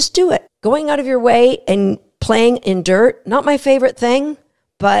dog, just do it. Going out of your way and playing in dirt, not my favorite thing.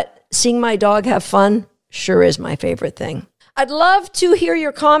 But seeing my dog have fun sure is my favorite thing. I'd love to hear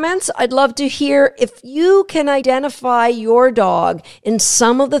your comments. I'd love to hear if you can identify your dog in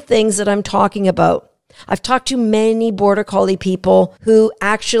some of the things that I'm talking about. I've talked to many border collie people who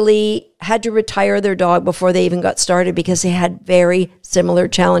actually had to retire their dog before they even got started because they had very similar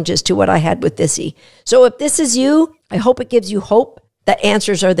challenges to what I had with Thissy. So if this is you, I hope it gives you hope that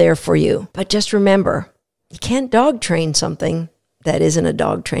answers are there for you. But just remember, you can't dog train something that isn't a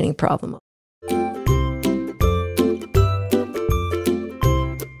dog training problem.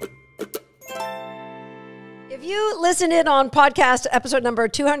 If you listened in on podcast episode number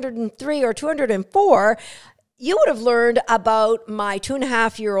 203 or 204, you would have learned about my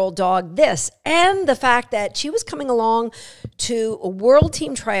 2.5-year-old dog, This, and the fact that she was coming along to a world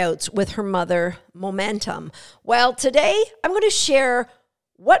team tryouts with her mother, Momentum. Well, today I'm going to share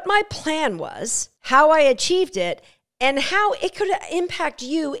what my plan was, how I achieved it, and how it could impact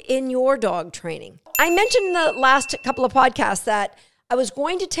you in your dog training. I mentioned in the last couple of podcasts that I was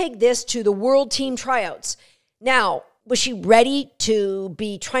going to take This to the world team tryouts. Now, was she ready to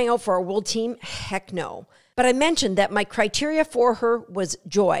be trying out for a world team? Heck no. But I mentioned that my criteria for her was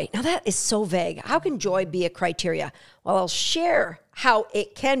joy. Now that is so vague. How can joy be a criteria? Well, I'll share how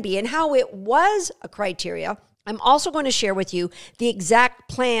it can be and how it was a criteria. I'm also going to share with you the exact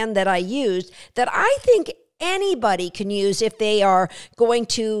plan that I used that I think anybody can use if they are going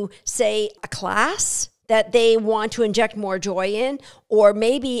to, say, a class that they want to inject more joy in, or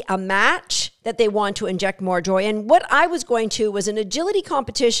maybe a match that they want to inject more joy in. What I was going to was an agility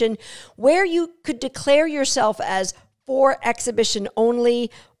competition where you could declare yourself as for exhibition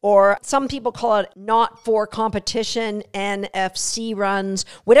only, or some people call it not for competition, NFC runs,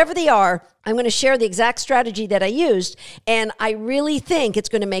 whatever they are. I'm going to share the exact strategy that I used, and I really think it's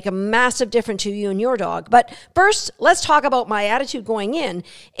going to make a massive difference to you and your dog. But first, let's talk about my attitude going in.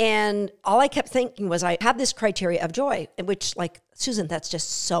 And all I kept thinking was I have this criteria of joy, which, like, Susan, that's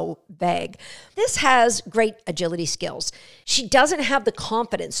just so vague. This has great agility skills. She doesn't have the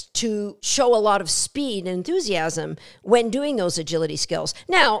confidence to show a lot of speed and enthusiasm when doing those agility skills.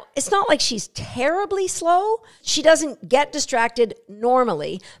 Now, it's not like she's terribly slow. She doesn't get distracted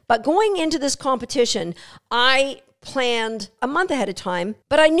normally, but going into this competition, I planned a month ahead of time,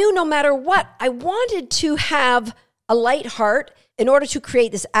 but I knew no matter what, I wanted to have a light heart in order to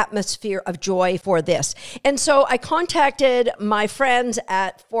create this atmosphere of joy for this. And so I contacted my friends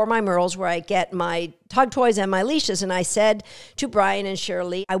at For My Merles, where I get my tug toys and my leashes, and I said to Brian and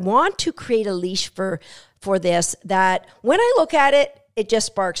Shirley, I want to create a leash for this that when I look at it, it just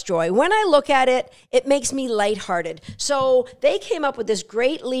sparks joy. When I look at it, it makes me lighthearted. So they came up with this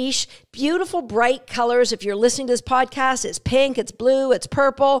great leash, beautiful bright colors. If you're listening to this podcast, it's pink, it's blue, it's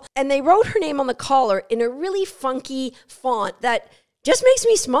purple. And they wrote her name on the collar in a really funky font that just makes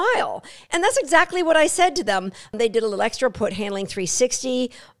me smile. And that's exactly what I said to them. They did a little extra, put handling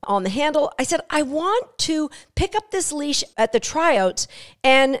 360 on the handle. I said, I want to pick up this leash at the tryouts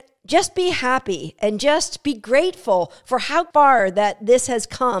and just be happy and just be grateful for how far that this has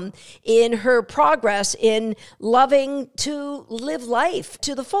come in her progress in loving to live life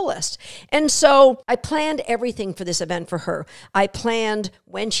to the fullest. And so I planned everything for this event for her. I planned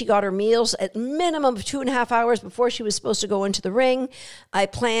when she got her meals at minimum of 2.5 hours before she was supposed to go into the ring. I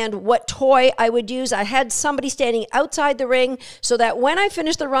planned what toy I would use. I had somebody standing outside the ring so that when I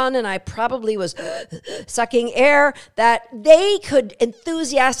finished the run and I probably was sucking air, that they could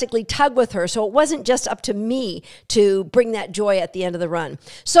enthusiastically tug with her. So it wasn't just up to me to bring that joy at the end of the run.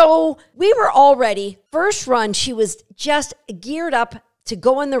 So we were all ready. First run, she was just geared up to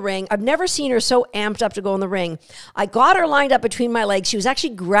go in the ring. I've never seen her so amped up to go in the ring. I got her lined up between my legs. She was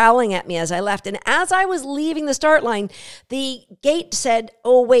actually growling at me as I left. And as I was leaving the start line, the gate said,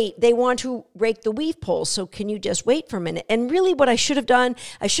 oh, wait, they want to rake the weave poles. So can you just wait for a minute? And really what I should have done,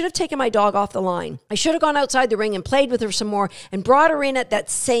 I should have taken my dog off the line. I should have gone outside the ring and played with her some more and brought her in at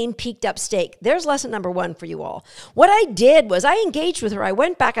that same peaked up stake. There's lesson number 1 for you all. What I did was I engaged with her. I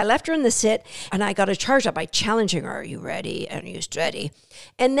went back, I left her in the sit, and I got her charged up by challenging her. Are you ready? Are you steady?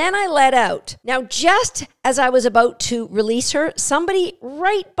 And then I let out. Now, just as I was about to release her, somebody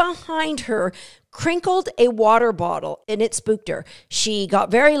right behind her crinkled a water bottle and it spooked her. She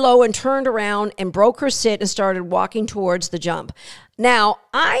got very low and turned around and broke her sit and started walking towards the jump. Now,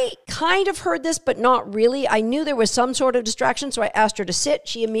 I kind of heard this, but not really. I knew there was some sort of distraction, so I asked her to sit.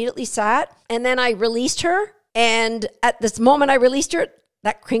 She immediately sat, and then I released her. And at this moment I released her,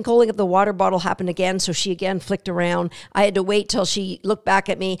 That crinkling of the water bottle happened again, so she again flicked around. I had to wait till she looked back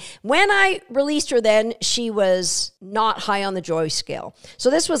at me. When I released her then, she was not high on the joy scale. So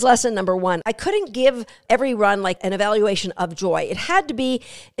this was lesson number 1. I couldn't give every run like an evaluation of joy. It had to be,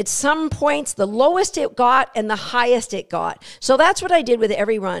 at some points, the lowest it got and the highest it got. So that's what I did with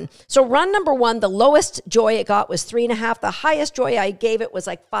every run. So run number 1, the lowest joy it got was 3.5. The highest joy I gave it was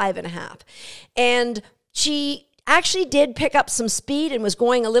like 5.5. And she actually did pick up some speed and was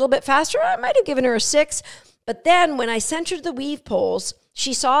going a little bit faster. I might have given her a 6. But then when I sent her to the weave poles,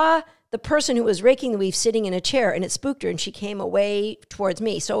 she saw the person who was raking the weave sitting in a chair, and it spooked her, and she came away towards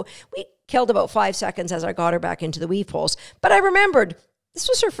me. So we killed about 5 seconds as I got her back into the weave poles. But I remembered this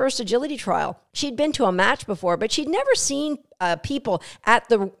was her first agility trial. She'd been to a match before, but she'd never seen people at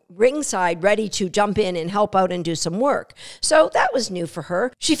the ringside ready to jump in and help out and do some work. So that was new for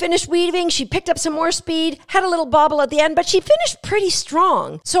her. She finished weaving. She picked up some more speed, had a little bobble at the end, but she finished pretty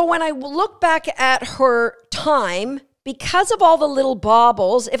strong. So when I look back at her time, because of all the little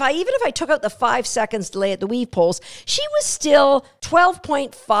bobbles, even if I took out the 5 seconds delay at the weave poles, she was still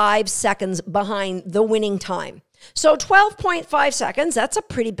 12.5 seconds behind the winning time. So 12.5 seconds, that's a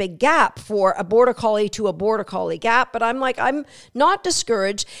pretty big gap for a Border Collie to a Border Collie gap. But I'm not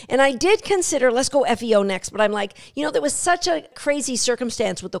discouraged. And I did consider, let's go FEO next. But I'm like, there was such a crazy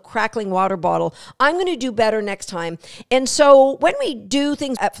circumstance with the crackling water bottle. I'm going to do better next time. And so when we do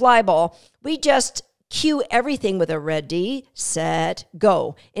things at Flyball, we just cue everything with a ready, set,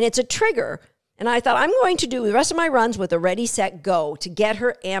 go. And it's a trigger. And I thought, I'm going to do the rest of my runs with a ready, set, go to get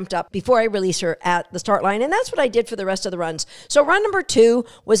her amped up before I release her at the start line. And that's what I did for the rest of the runs. So run number 2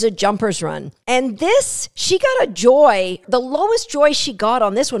 was a jumpers run. And this, she got a joy. The lowest joy she got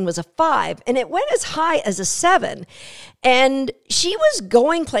on this one was a 5. And it went as high as a 7. And she was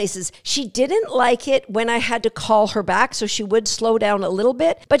going places. She didn't like it when I had to call her back, so she would slow down a little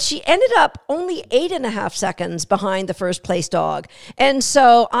bit. But she ended up only 8.5 seconds behind the first place dog. And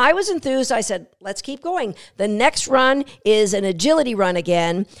so I was enthused. I said, let's keep going. The next run is an agility run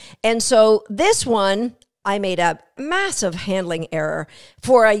again. And so this one, I made a massive handling error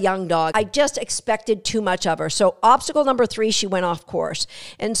for a young dog. I just expected too much of her. So obstacle number 3, she went off course.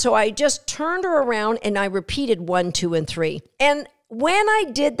 And so I just turned her around and I repeated 1, 2, and 3. And when I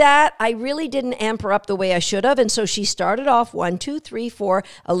did that, I really didn't amp her up the way I should have. And so she started off 1, 2, 3, 4,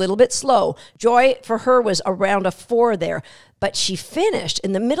 a little bit slow. Joy for her was around a 4 there. But she finished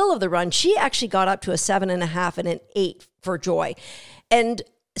in the middle of the run. She actually got up to a 7.5 and an 8 for Joy. And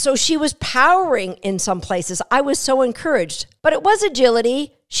so she was powering in some places. I was so encouraged. But it was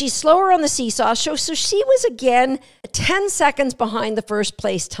agility. She's slower on the seesaw. So she was, again, 10 seconds behind the first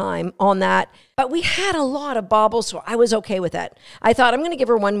place time on that. But we had a lot of bobbles, so I was okay with that. I thought, I'm going to give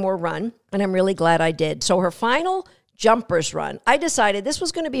her one more run, and I'm really glad I did. So her final jumpers run, I decided this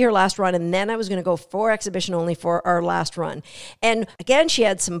was going to be her last run, and then I was going to go for exhibition only for our last run. And again, she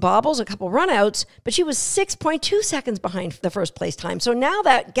had some bobbles, a couple runouts, but she was 6.2 seconds behind the first place time. So now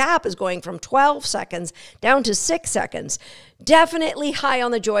that gap is going from 12 seconds down to 6 seconds. Definitely high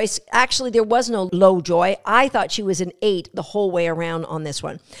on the joy. Actually, there was no low joy. I thought she was an 8 the whole way around on this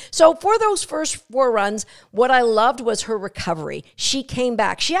one. So for those first 4 runs, what I loved was her recovery. She came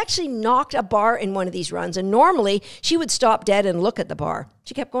back. She actually knocked a bar in one of these runs, and normally she would stop dead and look at the bar.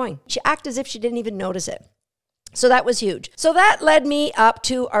 She kept going. She acted as if she didn't even notice it. So that was huge. So that led me up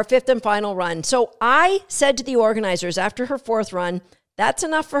to our 5th and final run. So I said to the organizers after her 4th run, that's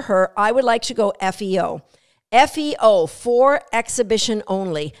enough for her. I would like to go FEO. FEO, for exhibition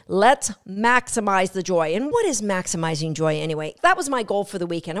only. Let's maximize the joy. And what is maximizing joy anyway? That was my goal for the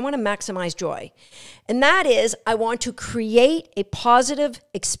weekend. I want to maximize joy. And that is, I want to create a positive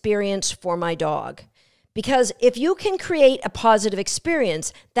experience for my dog. Because if you can create a positive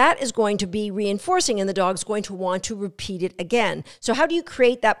experience, that is going to be reinforcing, and the dog's going to want to repeat it again. So how do you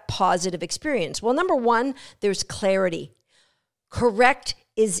create that positive experience? Well, number 1, there's clarity. Correct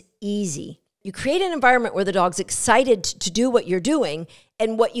is easy. You create an environment where the dog's excited to do what you're doing,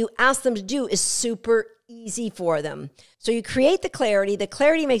 and what you ask them to do is super easy for them. So you create the clarity. The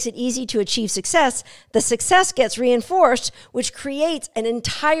clarity makes it easy to achieve success. The success gets reinforced, which creates an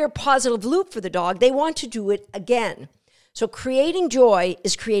entire positive loop for the dog. They want to do it again. So creating joy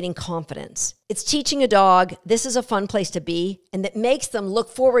is creating confidence. It's teaching a dog this is a fun place to be, and that makes them look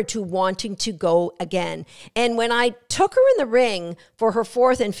forward to wanting to go again. And when I took her in the ring for her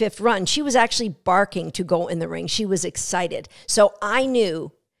 4th and 5th run, she was actually barking to go in the ring. She was excited. So I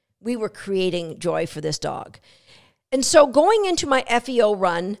knew we were creating joy for this dog. And so going into my FEO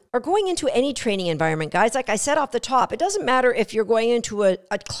run or going into any training environment, guys, like I said off the top, it doesn't matter if you're going into a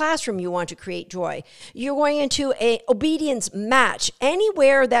classroom you want to create joy. You're going into an obedience match,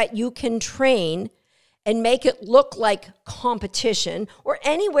 anywhere that you can train and make it look like competition, or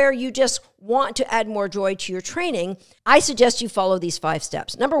anywhere you just want to add more joy to your training, I suggest you follow these 5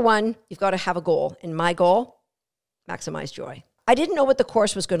 steps. Number 1, you've got to have a goal. And my goal, maximize joy. I didn't know what the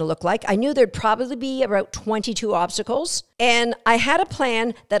course was going to look like. I knew there'd probably be about 22 obstacles. And I had a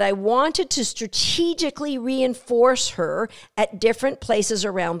plan that I wanted to strategically reinforce her at different places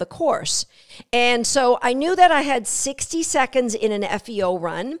around the course. And so I knew that I had 60 seconds in an FEO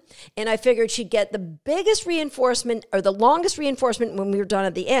run. And I figured she'd get the biggest reinforcement or the longest reinforcement when we were done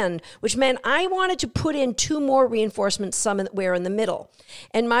at the end, which meant I wanted to put in 2 more reinforcements somewhere in the middle.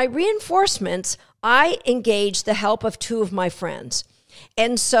 And my reinforcements, I engaged the help of 2 of my friends.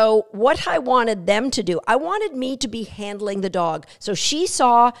 And so what I wanted them to do, I wanted me to be handling the dog. So she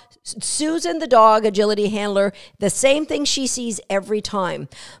saw Susan, the dog, agility handler, the same thing she sees every time.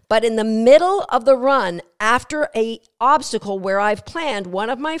 But in the middle of the run, after an obstacle where I've planned,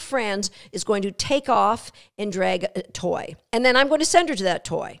 one of my friends is going to take off and drag a toy. And then I'm going to send her to that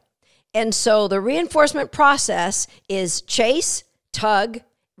toy. And so the reinforcement process is chase, tug,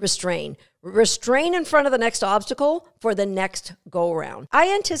 restrain. Restrain in front of the next obstacle for the next go around.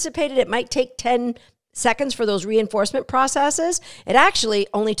 I anticipated it might take 10 seconds for those reinforcement processes. It actually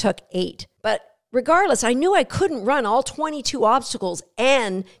only took 8. But regardless, I knew I couldn't run all 22 obstacles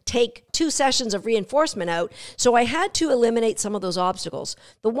and take 2 sessions of reinforcement out. So I had to eliminate some of those obstacles.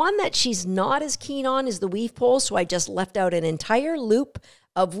 The one that she's not as keen on is the weave pole. So I just left out an entire loop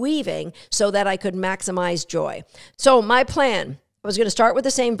of weaving so that I could maximize joy. So my plan, I was going to start with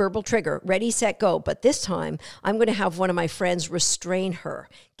the same verbal trigger, ready, set, go. But this time, I'm going to have one of my friends restrain her,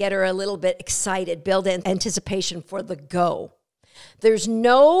 get her a little bit excited, build in anticipation for the go. There's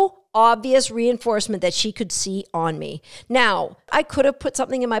no obvious reinforcement that she could see on me. Now, I could have put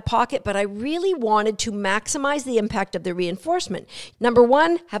something in my pocket, but I really wanted to maximize the impact of the reinforcement. Number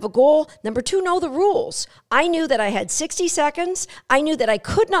 1, have a goal. Number 2, know the rules. I knew that I had 60 seconds. I knew that I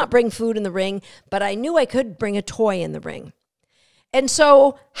could not bring food in the ring, but I knew I could bring a toy in the ring. And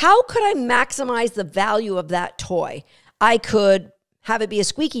so how could I maximize the value of that toy? I could have it be a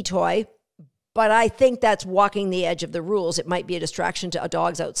squeaky toy, but I think that's walking the edge of the rules. It might be a distraction to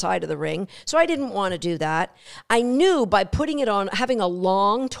dogs outside of the ring. So I didn't want to do that. I knew by putting it on, having a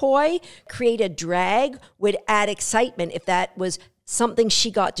long toy, create a drag would add excitement if that was something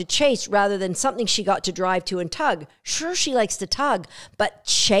she got to chase rather than something she got to drive to and tug. Sure, she likes to tug, but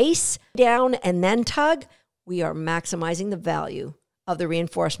chase down and then tug, we are maximizing the value of the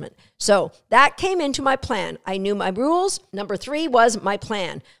reinforcement. So that came into my plan. I knew my rules. Number 3 was my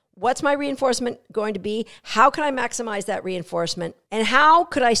plan. What's my reinforcement going to be? How can I maximize that reinforcement? And how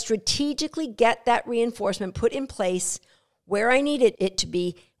could I strategically get that reinforcement put in place where I needed it to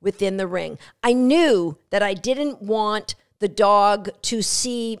be within the ring? I knew that I didn't want the dog to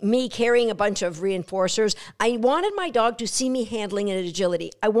see me carrying a bunch of reinforcers. I wanted my dog to see me handling it at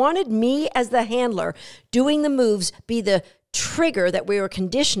agility. I wanted me as the handler doing the moves be the trigger that we were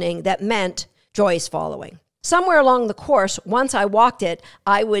conditioning that meant joy is following. Somewhere along the course, once I walked it,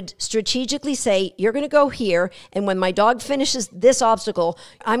 I would strategically say, you're going to go here. And when my dog finishes this obstacle,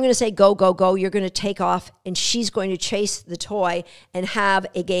 I'm going to say, go, go, go. You're going to take off. And she's going to chase the toy and have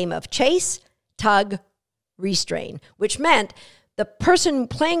a game of chase, tug, restrain, which meant the person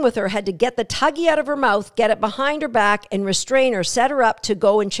playing with her had to get the tuggy out of her mouth, get it behind her back, and restrain her, set her up to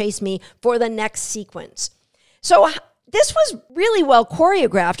go and chase me for the next sequence. So this was really well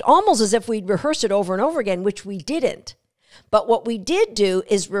choreographed, almost as if we'd rehearsed it over and over again, which we didn't. But what we did do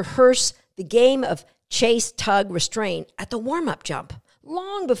is rehearse the game of chase, tug, restrain at the warm-up jump,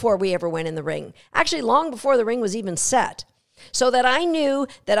 long before we ever went in the ring. Actually, long before the ring was even set. So that I knew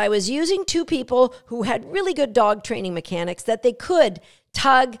that I was using 2 people who had really good dog training mechanics, that they could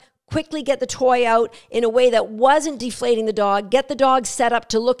tug, quickly get the toy out in a way that wasn't deflating the dog, get the dog set up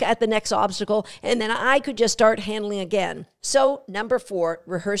to look at the next obstacle, and then I could just start handling again. So number 4,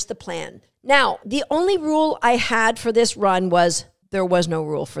 rehearse the plan. Now, the only rule I had for this run was there was no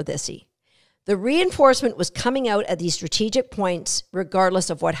rule for thisy. The reinforcement was coming out at these strategic points regardless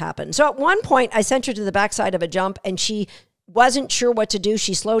of what happened. So at one point, I sent her to the backside of a jump and she wasn't sure what to do.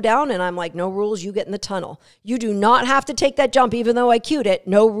 She slowed down and I'm like, no rules, you get in the tunnel. You do not have to take that jump, even though I cued it.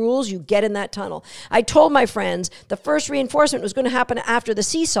 No rules, you get in that tunnel. I told my friends the first reinforcement was going to happen after the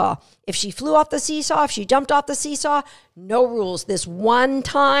seesaw. If she flew off the seesaw, if she jumped off the seesaw, no rules. This one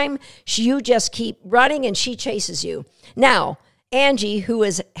time, you just keep running and she chases you. Now, Angie, who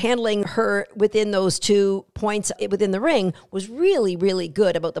was handling her within those 2 points within the ring, was really, really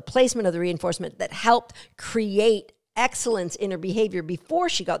good about the placement of the reinforcement that helped create excellence in her behavior before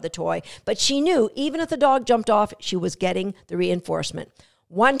she got the toy. But she knew even if the dog jumped off, she was getting the reinforcement.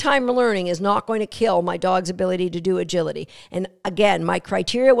 One-time learning is not going to kill my dog's ability to do agility. And again, my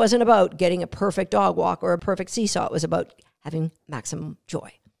criteria wasn't about getting a perfect dog walk or a perfect seesaw. It was about having maximum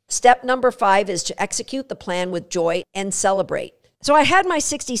joy. Step number 5 is to execute the plan with joy and celebrate. So I had my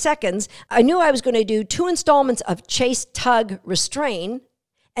 60 seconds. I knew I was going to do 2 installments of chase, tug, restrain,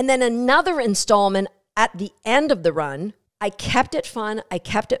 and then another installment at the end of the run. I kept it fun. I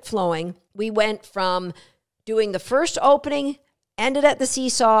kept it flowing. We went from doing the first opening, ended at the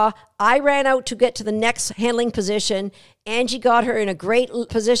seesaw. I ran out to get to the next handling position. Angie got her in a great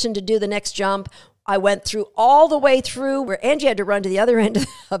position to do the next jump. I went through all the way through where Angie had to run to the other end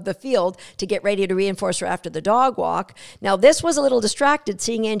of the field to get ready to reinforce her after the dog walk. Now, this was a little distracted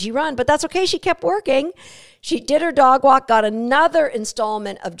seeing Angie run, but that's okay. She kept working. She did her dog walk, got another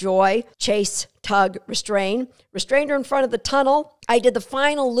installment of joy, chase, tug, restrain, restrained her in front of the tunnel. I did the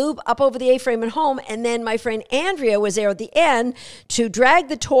final loop up over the A-frame and home, and then my friend Andrea was there at the end to drag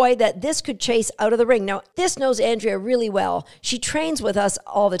the toy that this could chase out of the ring. Now, this knows Andrea really well. She trains with us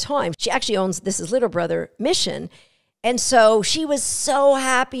all the time. She actually owns This' Little Brother Mission. And so she was so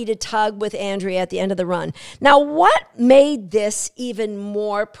happy to tug with Andrea at the end of the run. Now, what made this even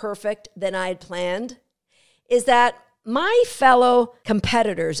more perfect than I had planned is that my fellow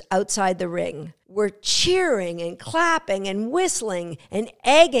competitors outside the ring were cheering and clapping and whistling and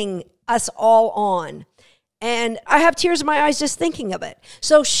egging us all on. And I have tears in my eyes just thinking of it.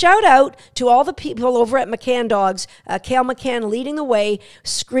 So shout out to all the people over at McCann Dogs, Kale McCann leading the way,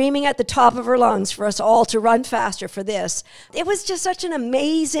 screaming at the top of her lungs for us all to run faster for this. It was just such an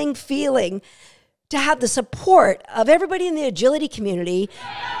amazing feeling to have the support of everybody in the agility community.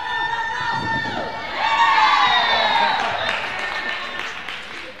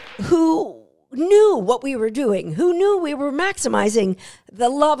 Who knew what we were doing, who knew we were maximizing the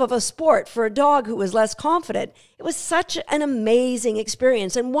love of a sport for a dog who was less confident. It was such an amazing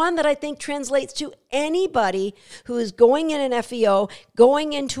experience, and one that I think translates to anybody who is going in an FEO,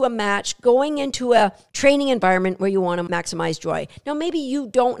 going into a match, going into a training environment where you want to maximize joy. Now, maybe you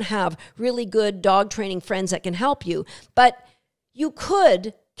don't have really good dog training friends that can help you, but you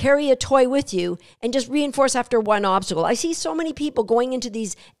could carry a toy with you and just reinforce after one obstacle. I see so many people going into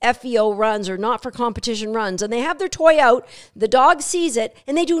these FEO runs or not for competition runs, and they have their toy out, the dog sees it,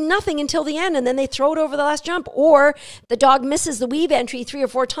 and they do nothing until the end, and then they throw it over the last jump, or the dog misses the weave entry 3 or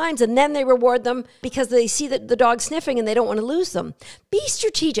 4 times, and then they reward them because they see that the dog sniffing and they don't want to lose them. Be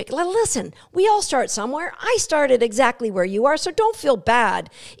strategic. Listen, we all start somewhere. I started exactly where you are, so don't feel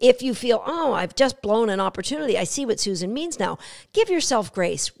bad if you feel, oh, I've just blown an opportunity. I see what Susan means now. Give yourself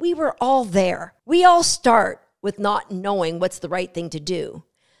grace. We were all there. We all start with not knowing what's the right thing to do.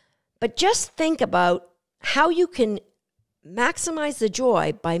 But just think about how you can maximize the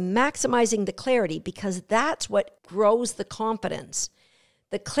joy by maximizing the clarity, because that's what grows the confidence.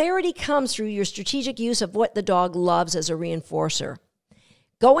 The clarity comes through your strategic use of what the dog loves as a reinforcer.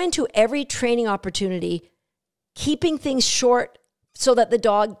 Go into every training opportunity, keeping things short so that the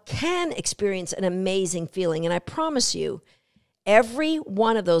dog can experience an amazing feeling. And I promise you, every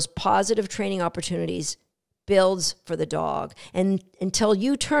one of those positive training opportunities builds for the dog. And until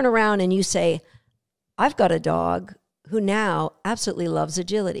you turn around and you say, I've got a dog who now absolutely loves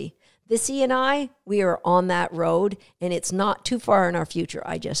agility. Vissy and I, we are on that road, and it's not too far in our future.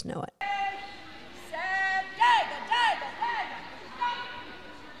 I just know it.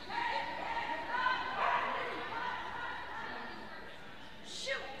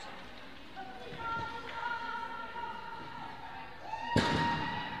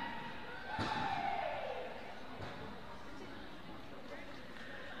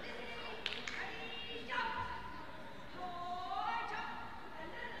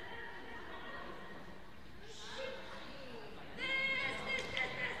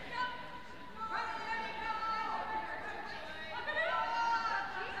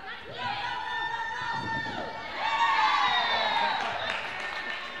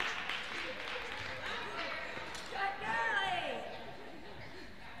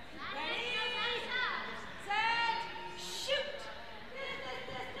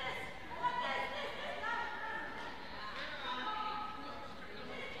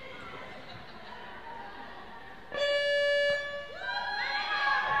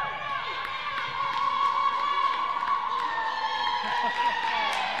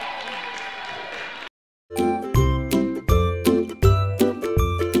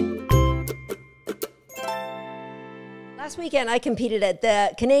 Last weekend, I competed at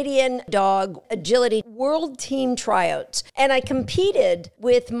the Canadian Dog Agility World Team Tryouts, and I competed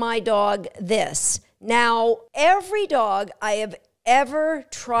with my dog, This. Now, every dog I have ever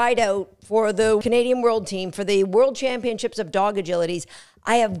tried out for the Canadian World Team, for the World Championships of Dog Agilities,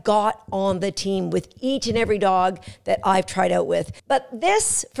 I have got on the team with each and every dog that I've tried out with. But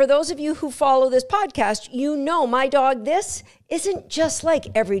This, for those of you who follow this podcast, you know my dog, This, isn't just like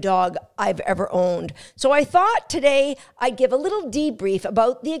every dog I've ever owned. So I thought today I'd give a little debrief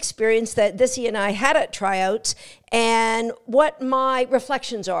about the experience that Thissy and I had at Tryouts and what my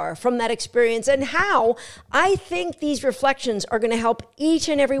reflections are from that experience and how I think these reflections are going to help each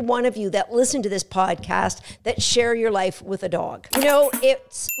and every one of you that listen to this podcast that share your life with a dog. You know,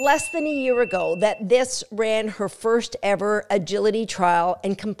 it's less than a year ago that This ran her first ever agility trial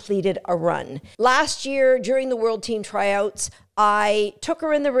and completed a run. Last year during the World Team Tryouts, I took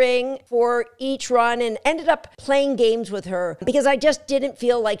her in the ring for each run and ended up playing games with her because I just didn't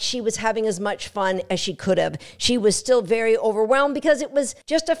feel like she was having as much fun as she could have. She was still very overwhelmed because it was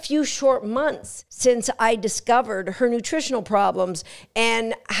just a few short months since I discovered her nutritional problems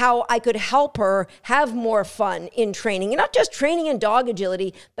and how I could help her have more fun in training. And not just training in dog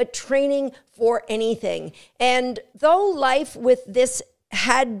agility, but training for anything. And though life with this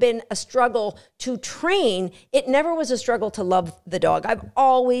had been a struggle to train, it never was a struggle to love the dog. I've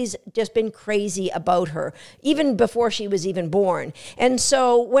always just been crazy about her, even before she was even born. And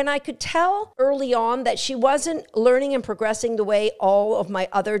so when I could tell early on that she wasn't learning and progressing the way all of my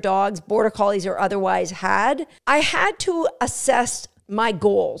other dogs, border collies or otherwise, had, I had to assess my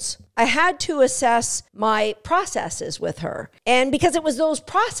goals. I had to assess my processes with her. And because it was those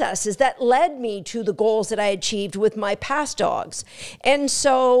processes that led me to the goals that I achieved with my past dogs. And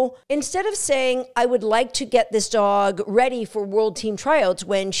so instead of saying I would like to get this dog ready for World Team Tryouts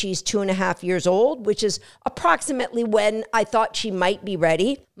when she's 2.5 years old, which is approximately when I thought she might be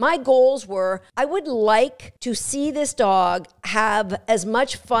ready, my goals were I would like to see this dog have as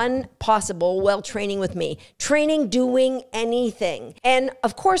much fun possible while training with me, training, doing anything. And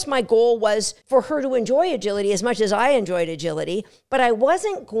of course, my goal was for her to enjoy agility as much as I enjoyed agility, but I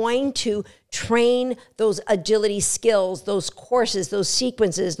wasn't going to train those agility skills, those courses, those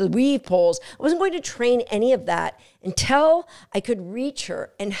sequences, the weave poles. I wasn't going to train any of that until I could reach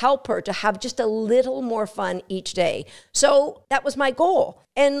her and help her to have just a little more fun each day. So that was my goal.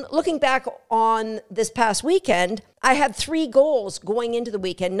 And looking back on this past weekend, I had 3 goals going into the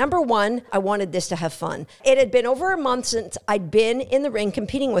weekend. Number 1, I wanted this to have fun. It had been over a month since I'd been in the ring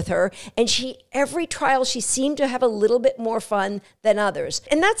competing with her, and every trial, she seemed to have a little bit more fun than others.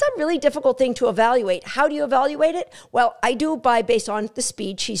 And that's a really difficult thing to evaluate. How do you evaluate it? Well, I do based on the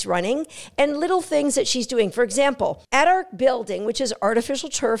speed she's running and little things that she's doing. For example, at our building, which is artificial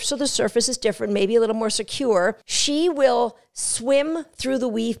turf, so the surface is different, maybe a little more secure, she will swim through the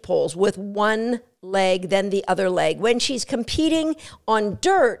weave poles with one leg, then the other leg. When she's competing on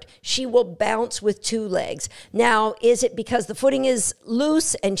dirt, she will bounce with 2 legs. Now, is it because the footing is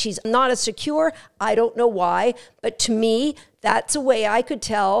loose and she's not as secure? I don't know why, but to me, that's a way I could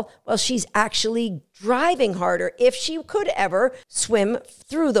tell, well, she's actually driving harder if she could ever swim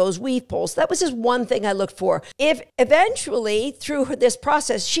through those weave poles. That was just one thing I looked for. If eventually, through this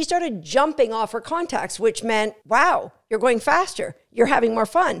process, she started jumping off her contacts, which meant, wow, you're going faster, you're having more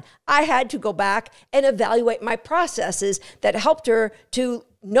fun. I had to go back and evaluate my processes that helped her to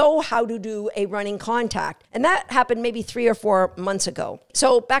know how to do a running contact. And that happened maybe 3 or 4 months ago.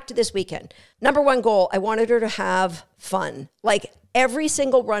 So back to this weekend. Number 1 goal, I wanted her to have fun. Like every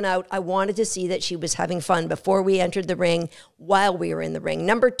single run out, I wanted to see that she was having fun before we entered the ring, while we were in the ring.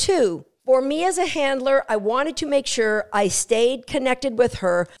 Number 2, for me as a handler, I wanted to make sure I stayed connected with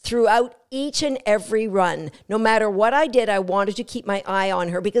her throughout each and every run. No matter what I did, I wanted to keep my eye on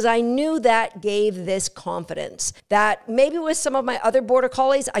her because I knew that gave this confidence that maybe with some of my other border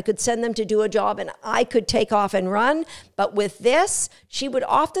collies, I could send them to do a job and I could take off and run. But with this, she would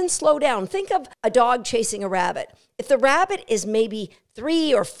often slow down. Think of a dog chasing a rabbit. If the rabbit is maybe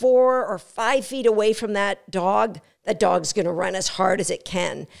 3 or 4 or 5 feet away from that dog's going to run as hard as it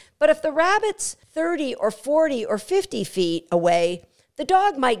can. But if the rabbit's 30 or 40 or 50 feet away, the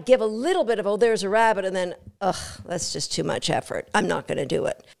dog might give a little bit of, oh, there's a rabbit, and then, that's just too much effort. I'm not going to do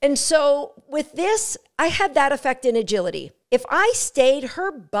it. And so with this, I had that effect in agility. If I stayed,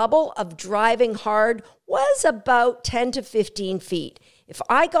 her bubble of driving hard was about 10 to 15 feet. If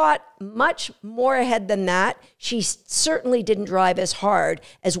I got much more ahead than that. She certainly didn't drive as hard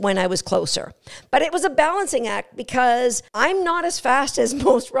as when I was closer. But it was a balancing act because I'm not as fast as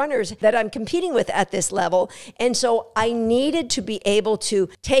most runners that I'm competing with at this level. And so I needed to be able to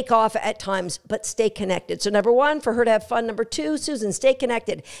take off at times, but stay connected. So number one, for her to have fun. Number two, Susan, stay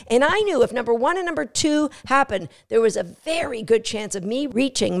connected. And I knew if number one and number two happened, there was a very good chance of me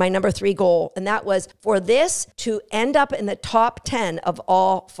reaching my number three goal. And that was for this to end up in the top 10 of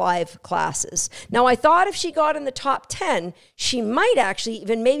all 5 classes. Now, I thought if she got in the top 10, she might actually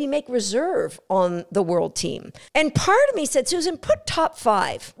even maybe make reserve on the world team. And part of me said, Susan, put top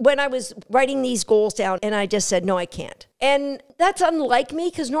 5 when I was writing these goals down. And I just said, no, I can't. And that's unlike me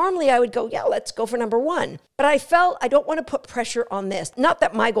because normally I would go, yeah, let's go for number 1. But I felt I don't want to put pressure on this. Not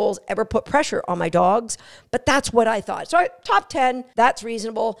that my goals ever put pressure on my dogs, but that's what I thought. So top 10, that's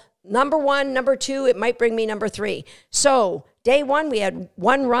reasonable. Number 1, number 2, it might bring me number 3. So day 1, we had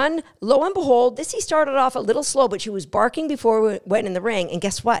 1 run. Lo and behold, he started off a little slow, but she was barking before we went in the ring. And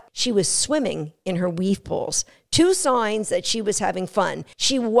guess what? She was swimming in her weave pools. 2 signs that she was having fun.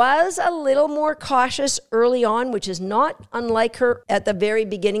 She was a little more cautious early on, which is not unlike her at the very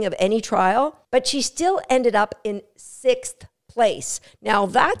beginning of any trial, but she still ended up in 6th place. Now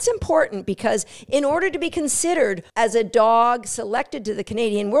that's important because in order to be considered as a dog selected to the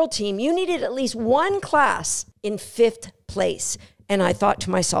Canadian World Team, you needed at least 1 class in 5th place. And I thought to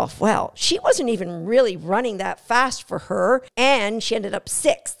myself, well, she wasn't even really running that fast for her, and she ended up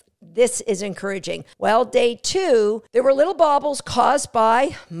 6th. This is encouraging. Well, day 2, there were little bobbles caused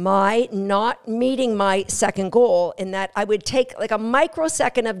by my not meeting my second goal in that I would take like a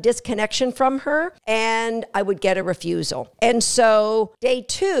microsecond of disconnection from her and I would get a refusal. And so day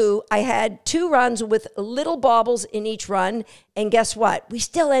 2, I had 2 runs with little bobbles in each run. And guess what? We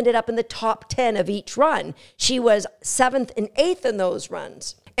still ended up in the top 10 of each run. She was 7th and 8th in those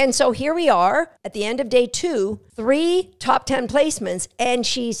runs. And so here we are at the end of day 2, 3 top 10 placements, and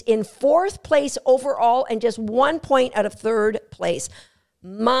she's in 4th place overall and just 1 point out of 3rd place.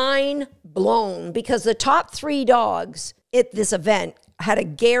 Mind blown, because the top 3 dogs at this event had a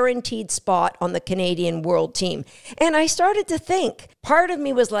guaranteed spot on the Canadian World Team. And I started to think, part of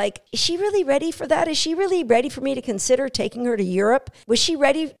me was like, is she really ready for that? Is she really ready for me to consider taking her to Europe? Was she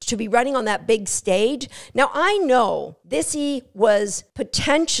ready to be running on that big stage? Now, I know Thissy was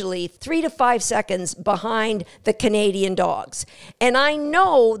potentially 3 to 5 seconds behind the Canadian dogs. And I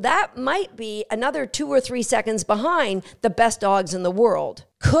know that might be another 2 or 3 seconds behind the best dogs in the world.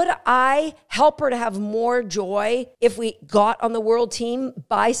 Could I help her to have more joy if we got on the world team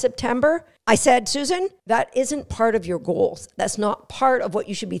by September? I said, Susan, that isn't part of your goals. That's not part of what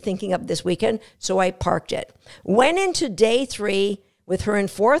you should be thinking of this weekend. So I parked it. Went into day 3 with her in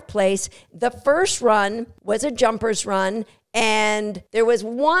 4th place. The first run was a jumper's run. And there was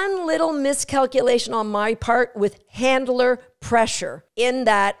one little miscalculation on my part with handler pressure, in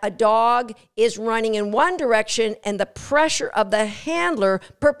that a dog is running in one direction and the pressure of the handler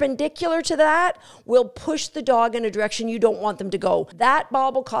perpendicular to that will push the dog in a direction you don't want them to go. That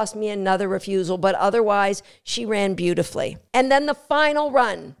bobble cost me another refusal, but otherwise she ran beautifully. And then the final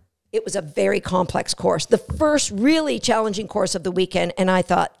run, it was a very complex course, the first really challenging course of the weekend. And I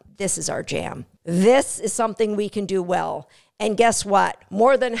thought, this is our jam. This is something we can do well. And guess what?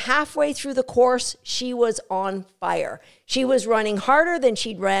 More than halfway through the course, she was on fire. She was running harder than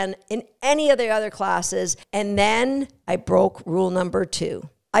she'd ran in any of the other classes. And then I broke rule number 2.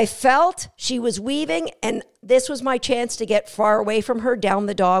 I felt she was weaving, and this was my chance to get far away from her down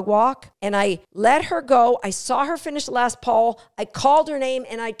the dog walk. And I let her go. I saw her finish the last pole. I called her name,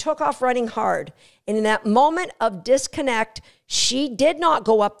 and I took off running hard. And in that moment of disconnect, she did not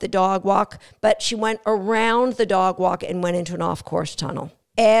go up the dog walk, but she went around the dog walk and went into an off-course tunnel.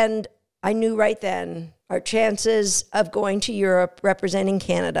 And I knew right then our chances of going to Europe representing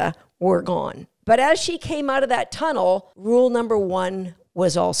Canada were gone. But as she came out of that tunnel, rule number 1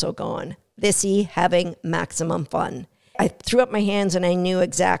 was also gone. Thissy having maximum fun. I threw up my hands and I knew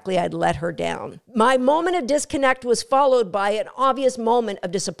exactly I'd let her down. My moment of disconnect was followed by an obvious moment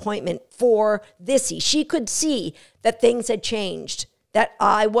of disappointment for Thissy. She could see that things had changed, that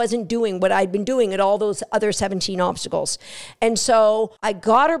I wasn't doing what I'd been doing at all those other 17 obstacles. And so I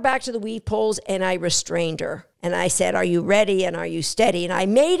got her back to the weave poles and I restrained her. And I said, are you ready and are you steady? And I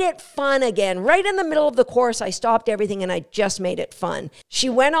made it fun again. Right in the middle of the course, I stopped everything and I just made it fun. She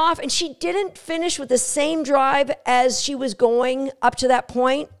went off and she didn't finish with the same drive as she was going up to that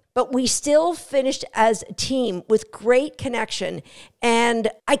point, but we still finished as a team with great connection. And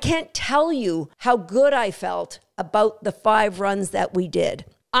I can't tell you how good I felt about the 5 runs that we did.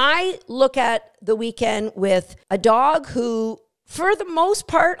 I look at the weekend with a dog who for the most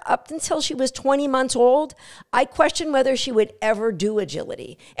part, up until she was 20 months old, I questioned whether she would ever do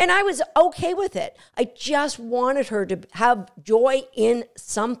agility. And I was okay with it. I just wanted her to have joy in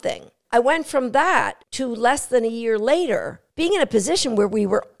something. I went from that to less than a year later, being in a position where we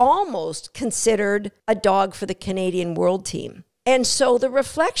were almost considered a dog for the Canadian World Team. And so the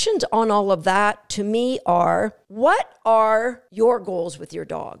reflections on all of that to me are, what are your goals with your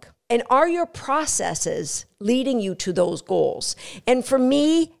dog? And are your processes leading you to those goals? And for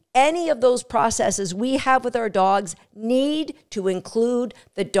me, any of those processes we have with our dogs need to include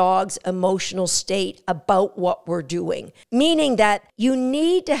the dog's emotional state about what we're doing. Meaning that you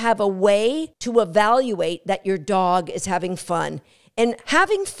need to have a way to evaluate that your dog is having fun. And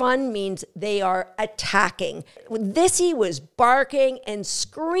having fun means they are attacking. Thissy was barking and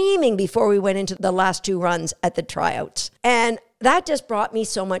screaming before we went into the last 2 runs at the tryouts. And that just brought me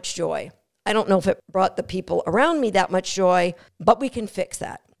so much joy. I don't know if it brought the people around me that much joy, but we can fix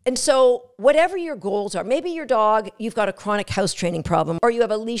that. And so whatever your goals are, maybe your dog, you've got a chronic house training problem, or you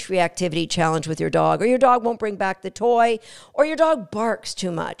have a leash reactivity challenge with your dog, or your dog won't bring back the toy, or your dog barks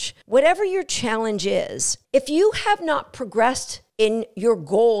too much. Whatever your challenge is, if you have not progressed in your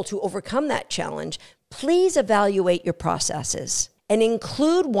goal to overcome that challenge, please evaluate your processes and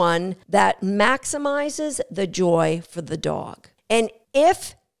include one that maximizes the joy for the dog. And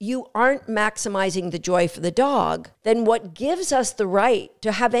if you aren't maximizing the joy for the dog, then what gives us the right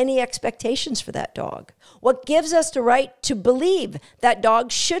to have any expectations for that dog? What gives us the right to believe that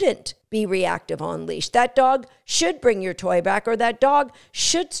dog shouldn't be reactive on leash? That dog should bring your toy back, or that dog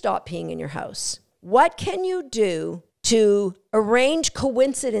should stop peeing in your house? What can you do to arrange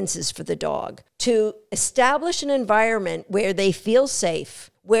coincidences for the dog, to establish an environment where they feel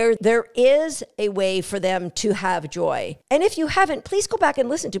safe, where there is a way for them to have joy? And if you haven't, please go back and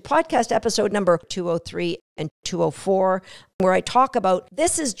listen to podcast episode number 203 and 204, where I talk about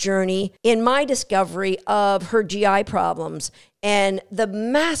this journey in my discovery of her GI problems and the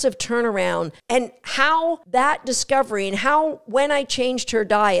massive turnaround, and how that discovery and how when I changed her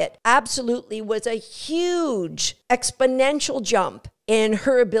diet absolutely was a huge exponential jump in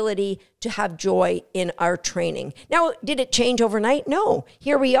her ability to have joy in our training. Now, did it change overnight? No.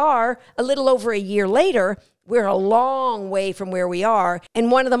 Here we are a little over a year later. We're a long way from where we are.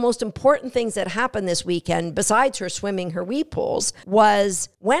 And one of the most important things that happened this weekend, besides her swimming her wee pools, was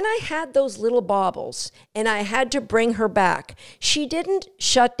when I had those little bobbles and I had to bring her back, she didn't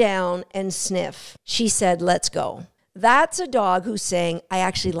shut down and sniff. She said, "Let's go." That's a dog who's saying, "I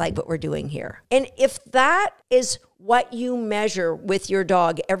actually like what we're doing here." And if that is what you measure with your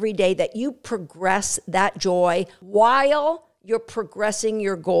dog every day, that you progress that joy while you're progressing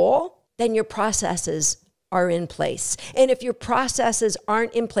your goal, then your processes are in place. And if your processes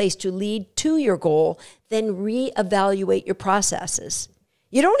aren't in place to lead to your goal, then reevaluate your processes.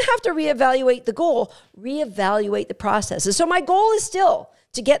 You don't have to reevaluate the goal, reevaluate the processes. So my goal is still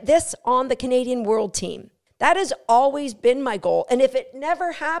to get this on the Canadian World Team. That has always been my goal. And if it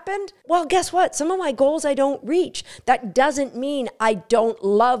never happened, well, guess what? Some of my goals I don't reach. That doesn't mean I don't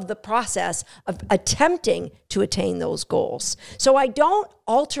love the process of attempting to attain those goals. So I don't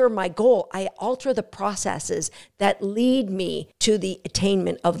alter my goal. I alter the processes that lead me to the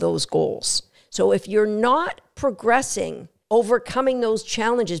attainment of those goals. So if you're not progressing, overcoming those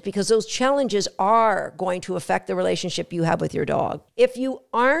challenges, because those challenges are going to affect the relationship you have with your dog. If you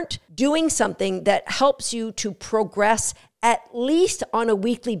aren't doing something that helps you to progress at least on a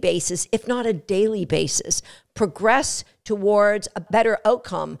weekly basis, if not a daily basis, progress towards a better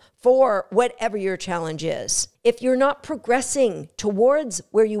outcome for whatever your challenge is. If you're not progressing towards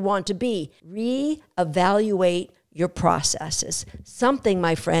where you want to be, reevaluate your processes. Something,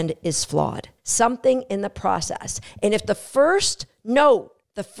 my friend, is flawed. Something in the process. And if the first note,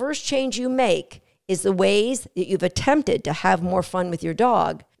 the first change you make is the ways that you've attempted to have more fun with your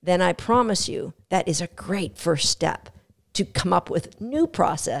dog, then I promise you that is a great first step to come up with new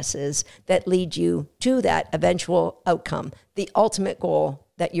processes that lead you to that eventual outcome, the ultimate goal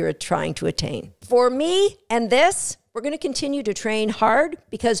that you're trying to attain. For me and this, we're going to continue to train hard,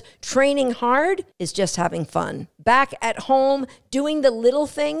 because training hard is just having fun. Back at home, doing the little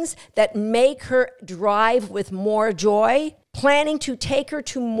things that make her drive with more joy, planning to take her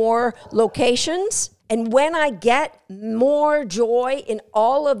to more locations. And when I get more joy in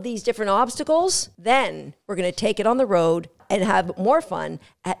all of these different obstacles, then we're going to take it on the road and have more fun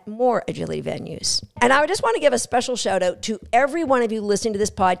at more agility venues. And I just want to give a special shout out to every one of you listening to this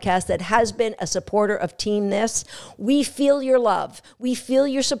podcast that has been a supporter of Team This. We feel your love. We feel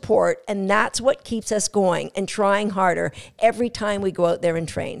your support. And that's what keeps us going and trying harder every time we go out there and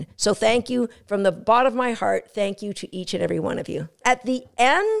train. So thank you from the bottom of my heart. Thank you to each and every one of you. At the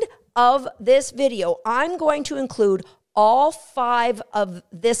end of this video, I'm going to include all 5 of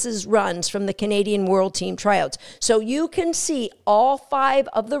this's runs from the Canadian World Team Tryouts. So you can see all 5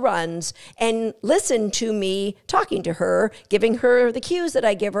 of the runs and listen to me talking to her, giving her the cues that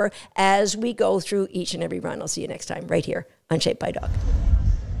I give her as we go through each and every run. I'll see you next time right here on Shaped by Dog.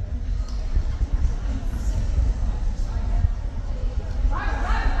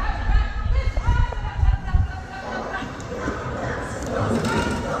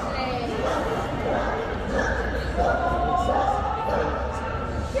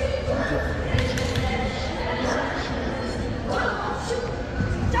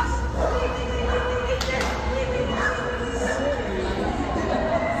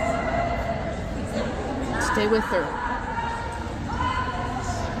 Stay with her.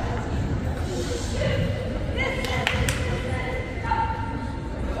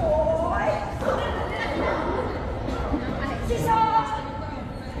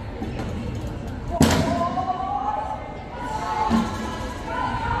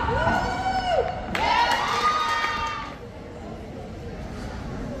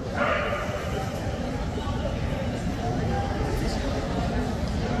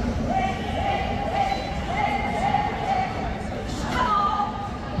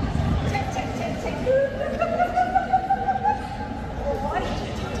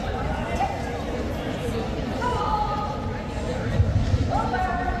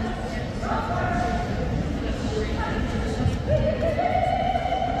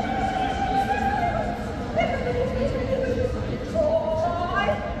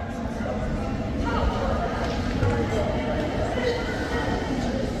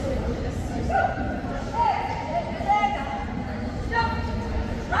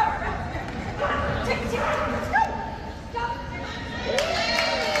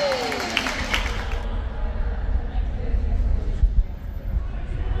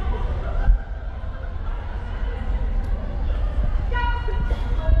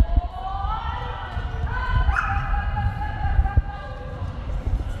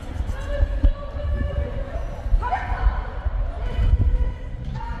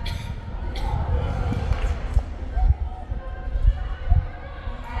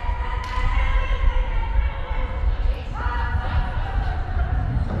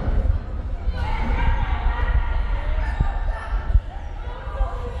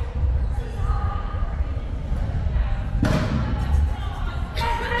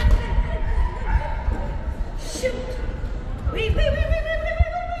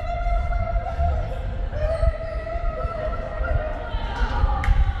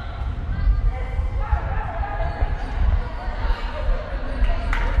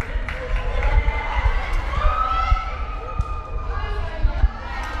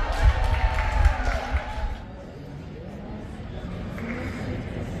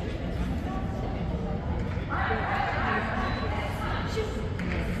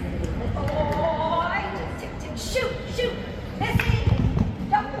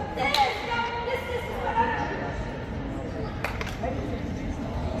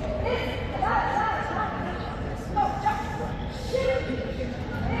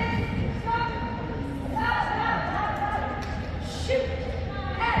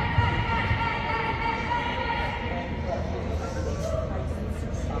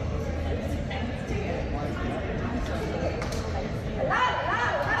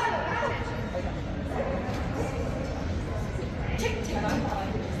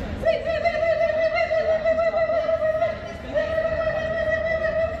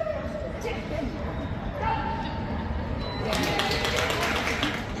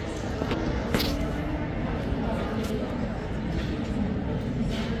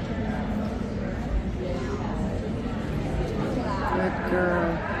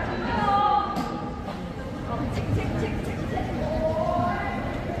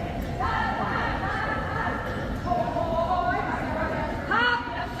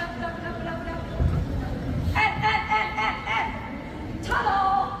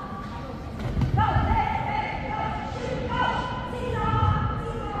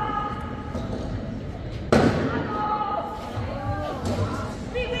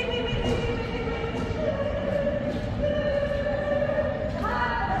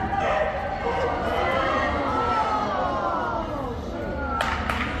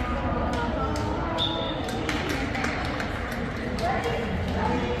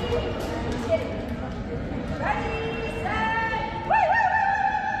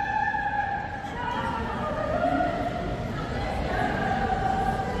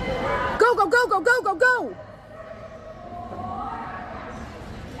 go, go, go, go, go.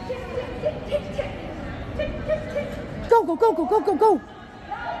 Go, go, go, go, go, go, go.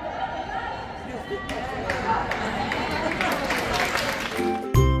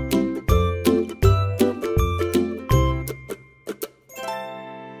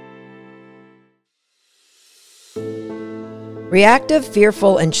 Reactive,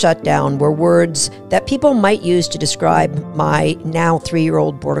 fearful, and shut down were words that people might use to describe my now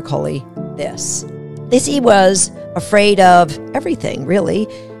 3-year-old border collie, this. Lizzie was afraid of everything, really.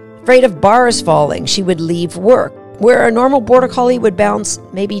 Afraid of bars falling. She would leave work. Where a normal border collie would bounce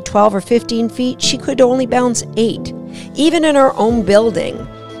maybe 12 or 15 feet, she could only bounce 8. Even in her own building.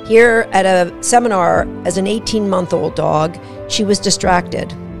 Here at a seminar as an 18-month-old dog, she was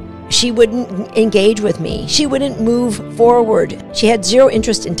distracted. She wouldn't engage with me. She wouldn't move forward. She had zero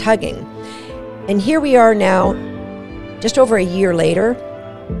interest in tugging. And here we are now, just over a year later.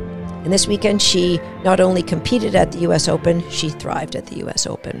 And this weekend, she not only competed at the US Open, she thrived at the US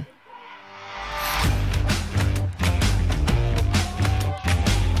Open.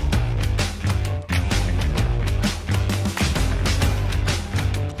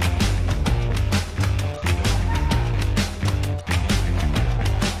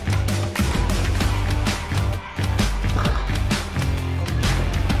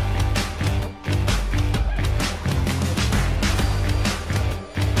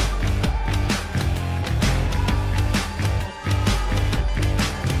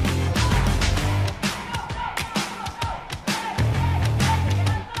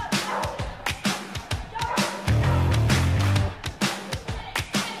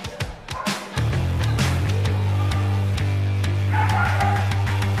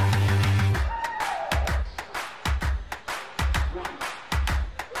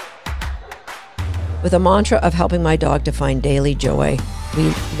 With a mantra of helping my dog to find daily joy,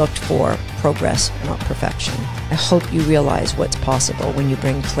 we looked for progress, not perfection. I hope you realize what's possible when you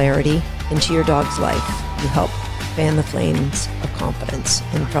bring clarity into your dog's life. You help fan the flames of confidence,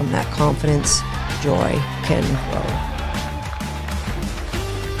 and from that confidence, joy can grow.